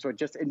printer. So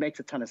it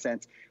makes a ton of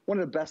sense. One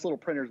of the best little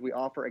printers we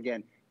offer.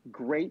 Again,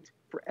 great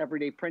for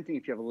everyday printing.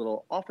 If you have a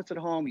little office at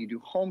home, you do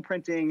home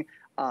printing.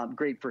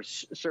 Great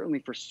certainly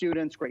for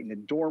students. Great in the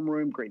dorm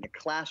room. Great in the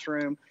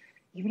classroom.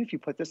 Even if you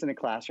put this in a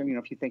classroom,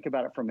 if you think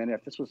about it for a minute,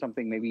 if this was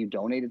something maybe you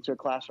donated to a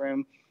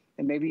classroom,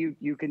 and maybe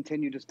you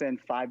continue to spend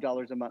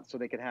 $5 a month so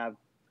they could have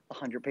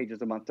 100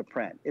 pages a month to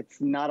print.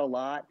 It's not a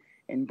lot.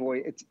 And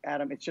boy,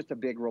 Adam, it's just a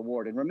big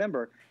reward. And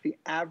remember, the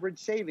average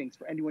savings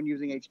for anyone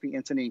using HP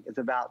Instant Ink is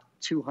about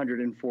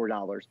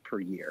 $204 per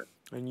year.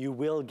 And you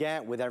will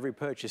get, with every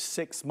purchase,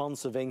 6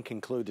 months of ink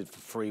included for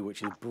free,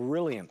 which is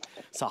brilliant.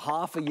 So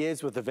half a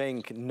year's worth of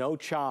ink, no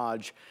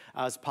charge,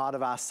 as part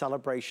of our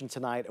celebration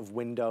tonight of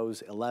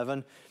Windows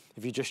 11.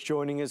 If you're just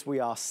joining us, we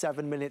are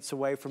 7 minutes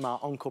away from our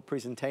encore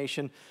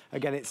presentation.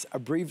 Again, it's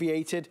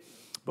abbreviated,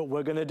 but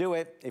we're gonna do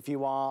it. If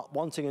you are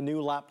wanting a new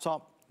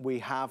laptop, we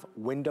have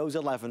Windows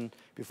 11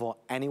 before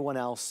anyone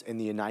else in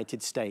the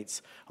United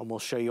States, and we'll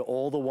show you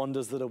all the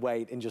wonders that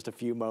await in just a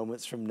few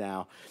moments from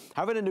now.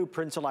 Having a new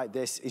printer like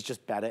this is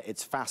just better.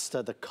 It's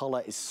faster. The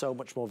color is so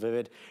much more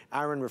vivid.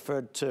 Aaron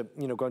referred to,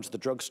 going to the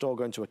drugstore,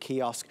 going to a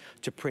kiosk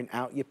to print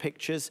out your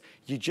pictures.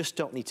 You just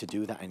don't need to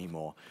do that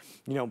anymore.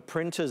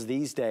 Printers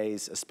these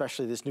days,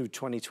 especially this new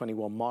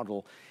 2021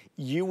 model,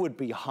 you would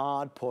be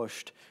hard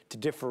pushed to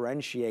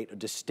differentiate or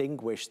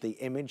distinguish the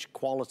image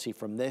quality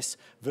from this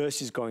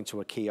versus going to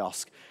a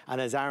kiosk.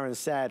 And as Aaron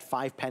said,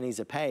 5 pennies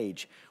a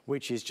page,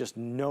 which is just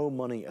no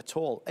money at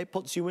all. It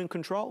puts you in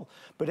control.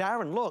 But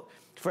Aaron, look,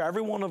 for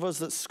every one of us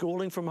that's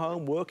schooling from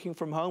home, working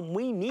from home,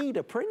 we need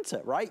a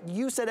printer, right?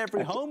 You said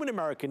every home in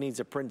America needs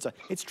a printer.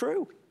 It's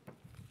true.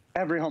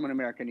 Every home in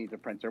America needs a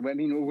printer. I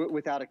mean,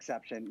 without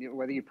exception,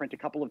 whether you print a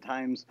couple of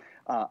times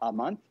a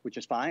month, which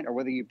is fine, or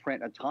whether you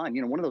print a ton.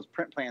 One of those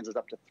print plans is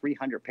up to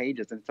 300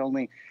 pages, and it's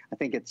only, I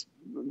think it's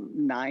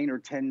 $9 or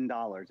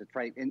 $10. It's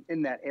right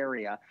in that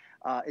area.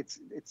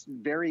 It's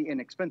very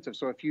inexpensive.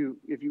 So if you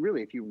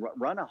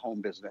run a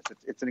home business,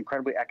 it's an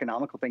incredibly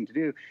economical thing to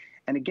do.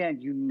 And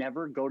again, you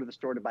never go to the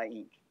store to buy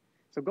ink.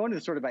 So going to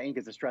the store to buy ink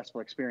is a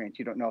stressful experience.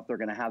 You don't know if they're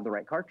going to have the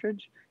right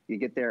cartridge. You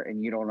get there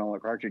and you don't know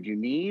what cartridge you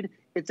need.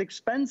 It's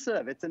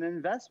expensive. It's an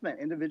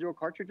investment. Individual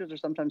cartridges are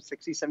sometimes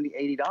 $60,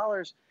 $70,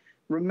 $80.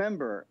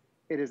 Remember,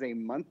 it is a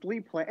monthly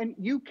plan, and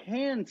you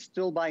can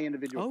still buy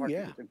individual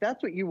cartridges. Yeah. If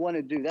that's what you want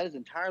to do, that is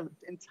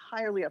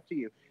entirely up to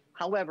you.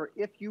 However,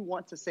 if you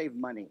want to save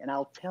money, and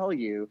I'll tell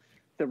you,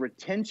 the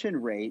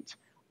retention rate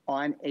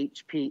on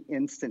HP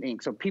Instant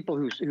Ink, so people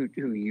who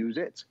use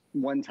it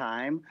one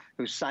time,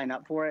 who sign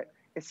up for it,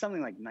 it's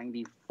something like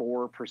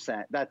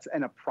 94%. That's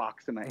an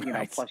approximate,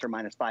 plus or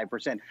minus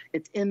 5%.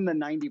 It's in the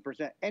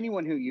 90%.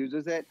 Anyone who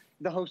uses it,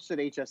 the hosts at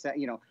HSN,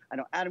 I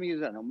know Adam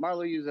uses it, I know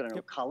Marlo uses it, I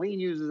know Colleen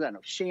uses it, I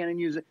know Shannon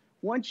uses it.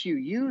 Once you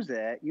use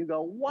it, you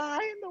go, why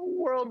in the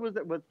world was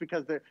it? Well,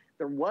 because there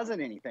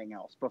wasn't anything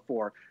else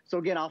before. So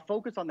again, I'll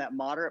focus on that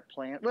moderate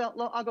plan. Well,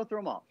 I'll go through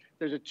them all.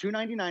 There's a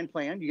 $2.99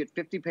 plan. You get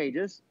 50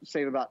 pages,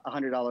 save about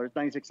 $100,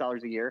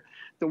 $96 a year.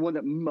 The one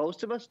that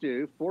most of us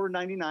do,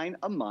 $4.99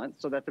 a month.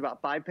 So that's about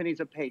 5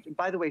 pennies a page. And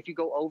by the way, if you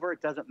go over,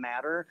 it doesn't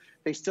matter.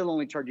 They still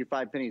only charge you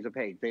 5 pennies a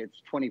page.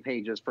 It's 20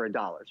 pages for $1.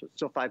 So it's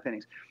still 5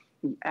 pennies.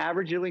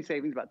 Average yearly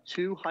savings, about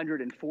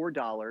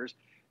 $204.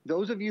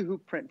 Those of you who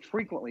print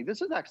frequently,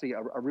 this is actually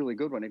a really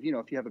good one. If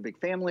you have a big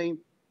family,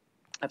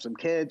 have some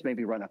kids,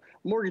 maybe run a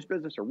mortgage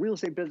business or real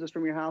estate business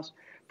from your house,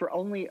 for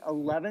only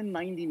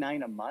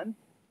 $11.99 a month,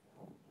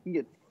 you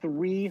get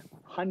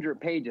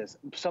 300 pages.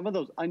 Some of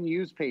those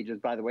unused pages,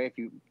 by the way,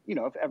 if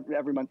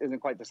every month isn't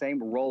quite the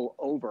same, roll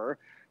over.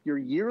 Your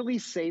yearly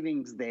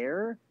savings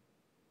there,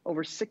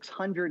 over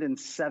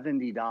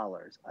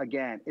 $670.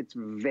 Again, it's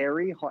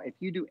very hard. If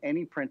you do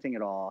any printing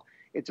at all,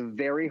 it's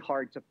very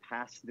hard to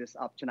pass this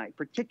up tonight,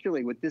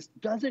 particularly with this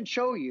doesn't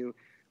show you.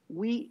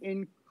 We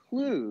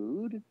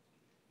include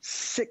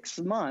 6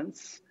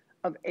 months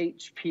of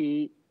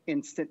HP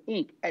Instant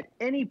Ink at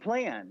any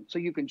plan. So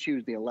you can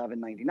choose the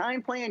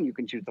 $11.99 plan, you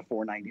can choose the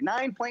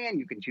 $4.99 plan,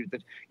 you can choose the,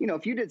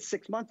 if you did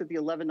 6 months at the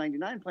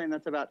 $11.99 plan,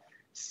 that's about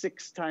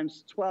 6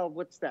 times 12,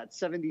 what's that?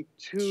 $72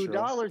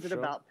 it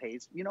about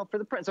pays, for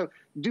the print. So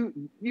you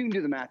can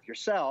do the math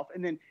yourself,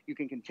 and then you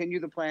can continue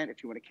the plan.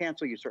 If you want to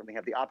cancel, you certainly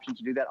have the option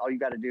to do that. All you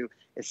got to do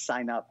is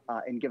sign up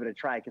and give it a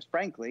try, because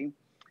frankly,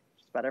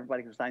 just about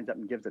everybody who signs up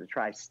and gives it a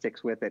try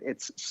sticks with it.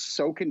 It's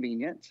so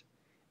convenient,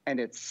 and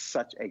it's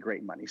such a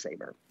great money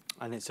saver.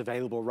 And it's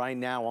available right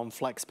now on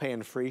FlexPay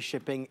and free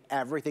shipping.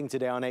 Everything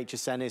today on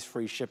HSN is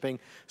free shipping,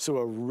 so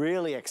we're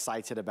really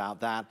excited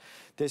about that.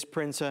 This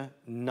printer,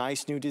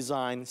 nice new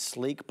design,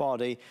 sleek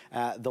body.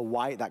 The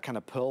white, that kind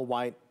of pearl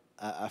white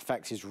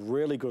effect is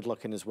really good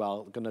looking as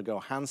well. Gonna go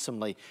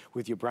handsomely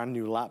with your brand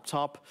new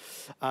laptop.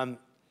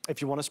 If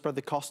you want to spread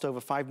the cost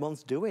over 5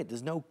 months, do it.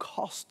 There's no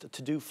cost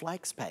to do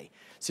FlexPay.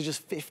 So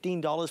just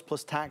 $15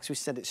 plus tax, we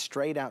send it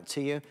straight out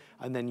to you,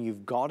 and then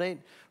you've got it,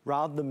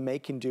 rather than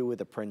making do with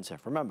a printer.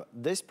 Remember,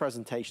 this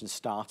presentation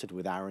started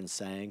with Aaron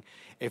saying,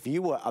 if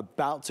you were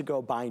about to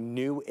go buy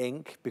new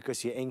ink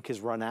because your ink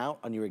has run out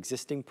on your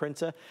existing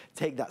printer,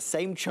 take that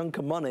same chunk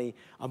of money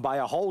and buy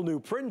a whole new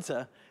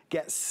printer,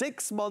 get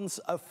 6 months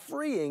of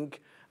free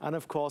ink, and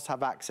of course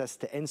have access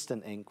to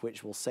instant ink,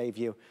 which will save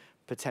you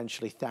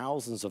potentially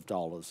thousands of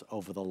dollars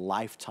over the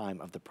lifetime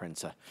of the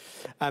printer.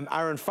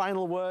 Aaron,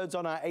 final words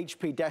on our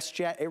HP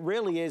DeskJet. It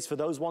really is for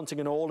those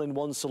wanting an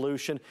all-in-one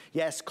solution.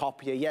 Yes,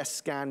 copier, yes,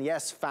 scan,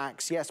 yes,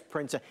 fax, yes,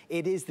 printer.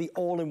 It is the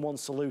all-in-one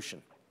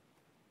solution.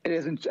 It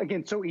is,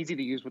 again, so easy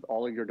to use with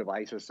all of your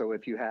devices. So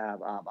if you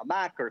have a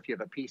Mac or if you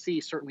have a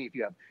PC, certainly if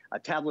you have a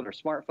tablet or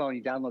smartphone,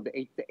 you download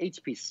the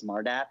HP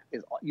Smart app.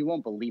 You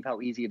won't believe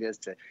how easy it is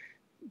to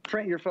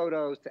print your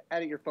photos, to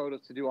edit your photos,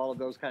 to do all of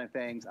those kind of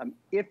things.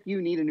 If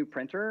you need a new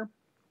printer,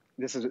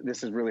 this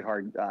is really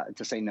hard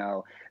to say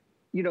no.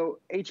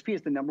 HP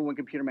is the #1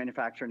 computer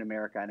manufacturer in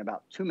America. In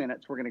about 2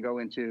 minutes, we're going to go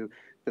into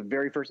the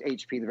very first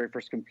HP, the very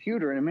first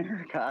computer in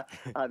America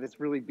that's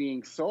really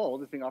being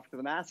sold, that's being offered to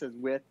the masses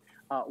with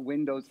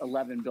Windows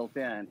 11 built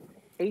in.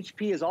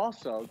 HP is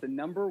also the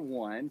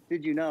 #1,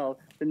 did you know,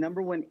 the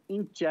 #1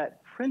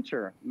 inkjet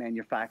printer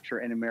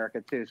manufacturer in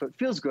America too. So it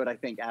feels good, I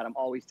think, Adam,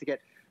 always to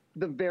get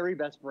the very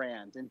best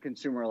brands in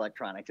consumer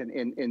electronics and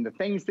in the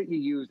things that you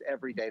use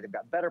every day. They've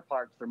got better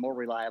parts, they're more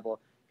reliable.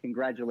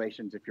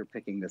 Congratulations if you're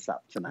picking this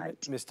up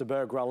tonight. Mr.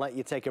 Berger, I'll let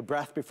you take a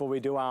breath before we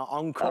do our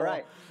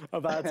encore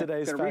about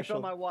today's special.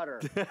 Refill my water.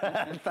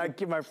 Thank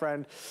you, my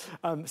friend.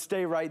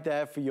 Stay right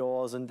there for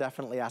yours, and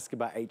definitely ask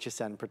about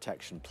HSN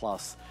Protection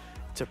Plus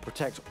to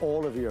protect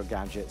all of your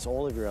gadgets,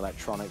 all of your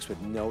electronics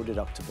with no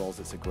deductibles.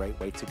 It's a great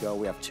way to go.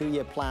 We have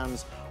 2-year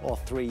plans or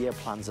 3-year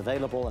plans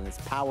available, and it's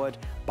powered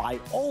by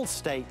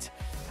Allstate.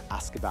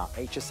 ask about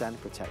HSN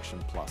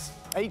Protection Plus.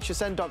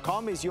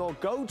 HSN.com is your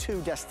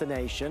go-to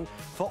destination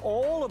for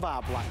all of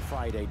our Black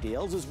Friday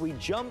deals as we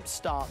jump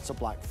start to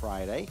Black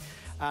Friday.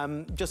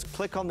 Just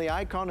click on the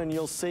icon and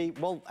you'll see,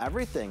 well,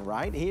 everything,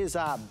 right? Here's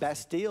our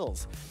best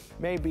deals.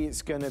 Maybe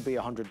it's going to be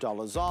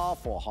 $100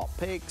 off, or hot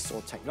picks,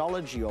 or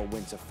technology, or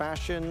winter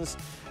fashions,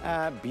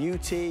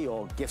 beauty,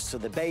 or gifts to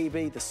the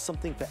baby. There's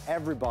something for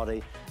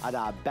everybody at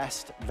our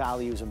best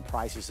values and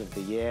prices of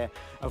the year.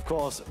 Of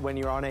course, when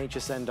you're on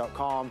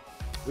hsn.com,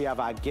 we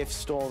have our gift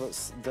store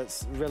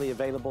that's really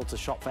available to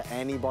shop for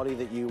anybody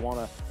that you want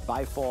to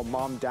buy for,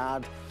 mom,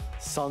 dad,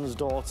 sons,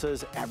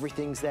 daughters,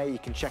 everything's there. You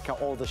can check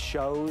out all the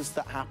shows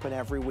that happen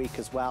every week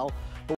as well.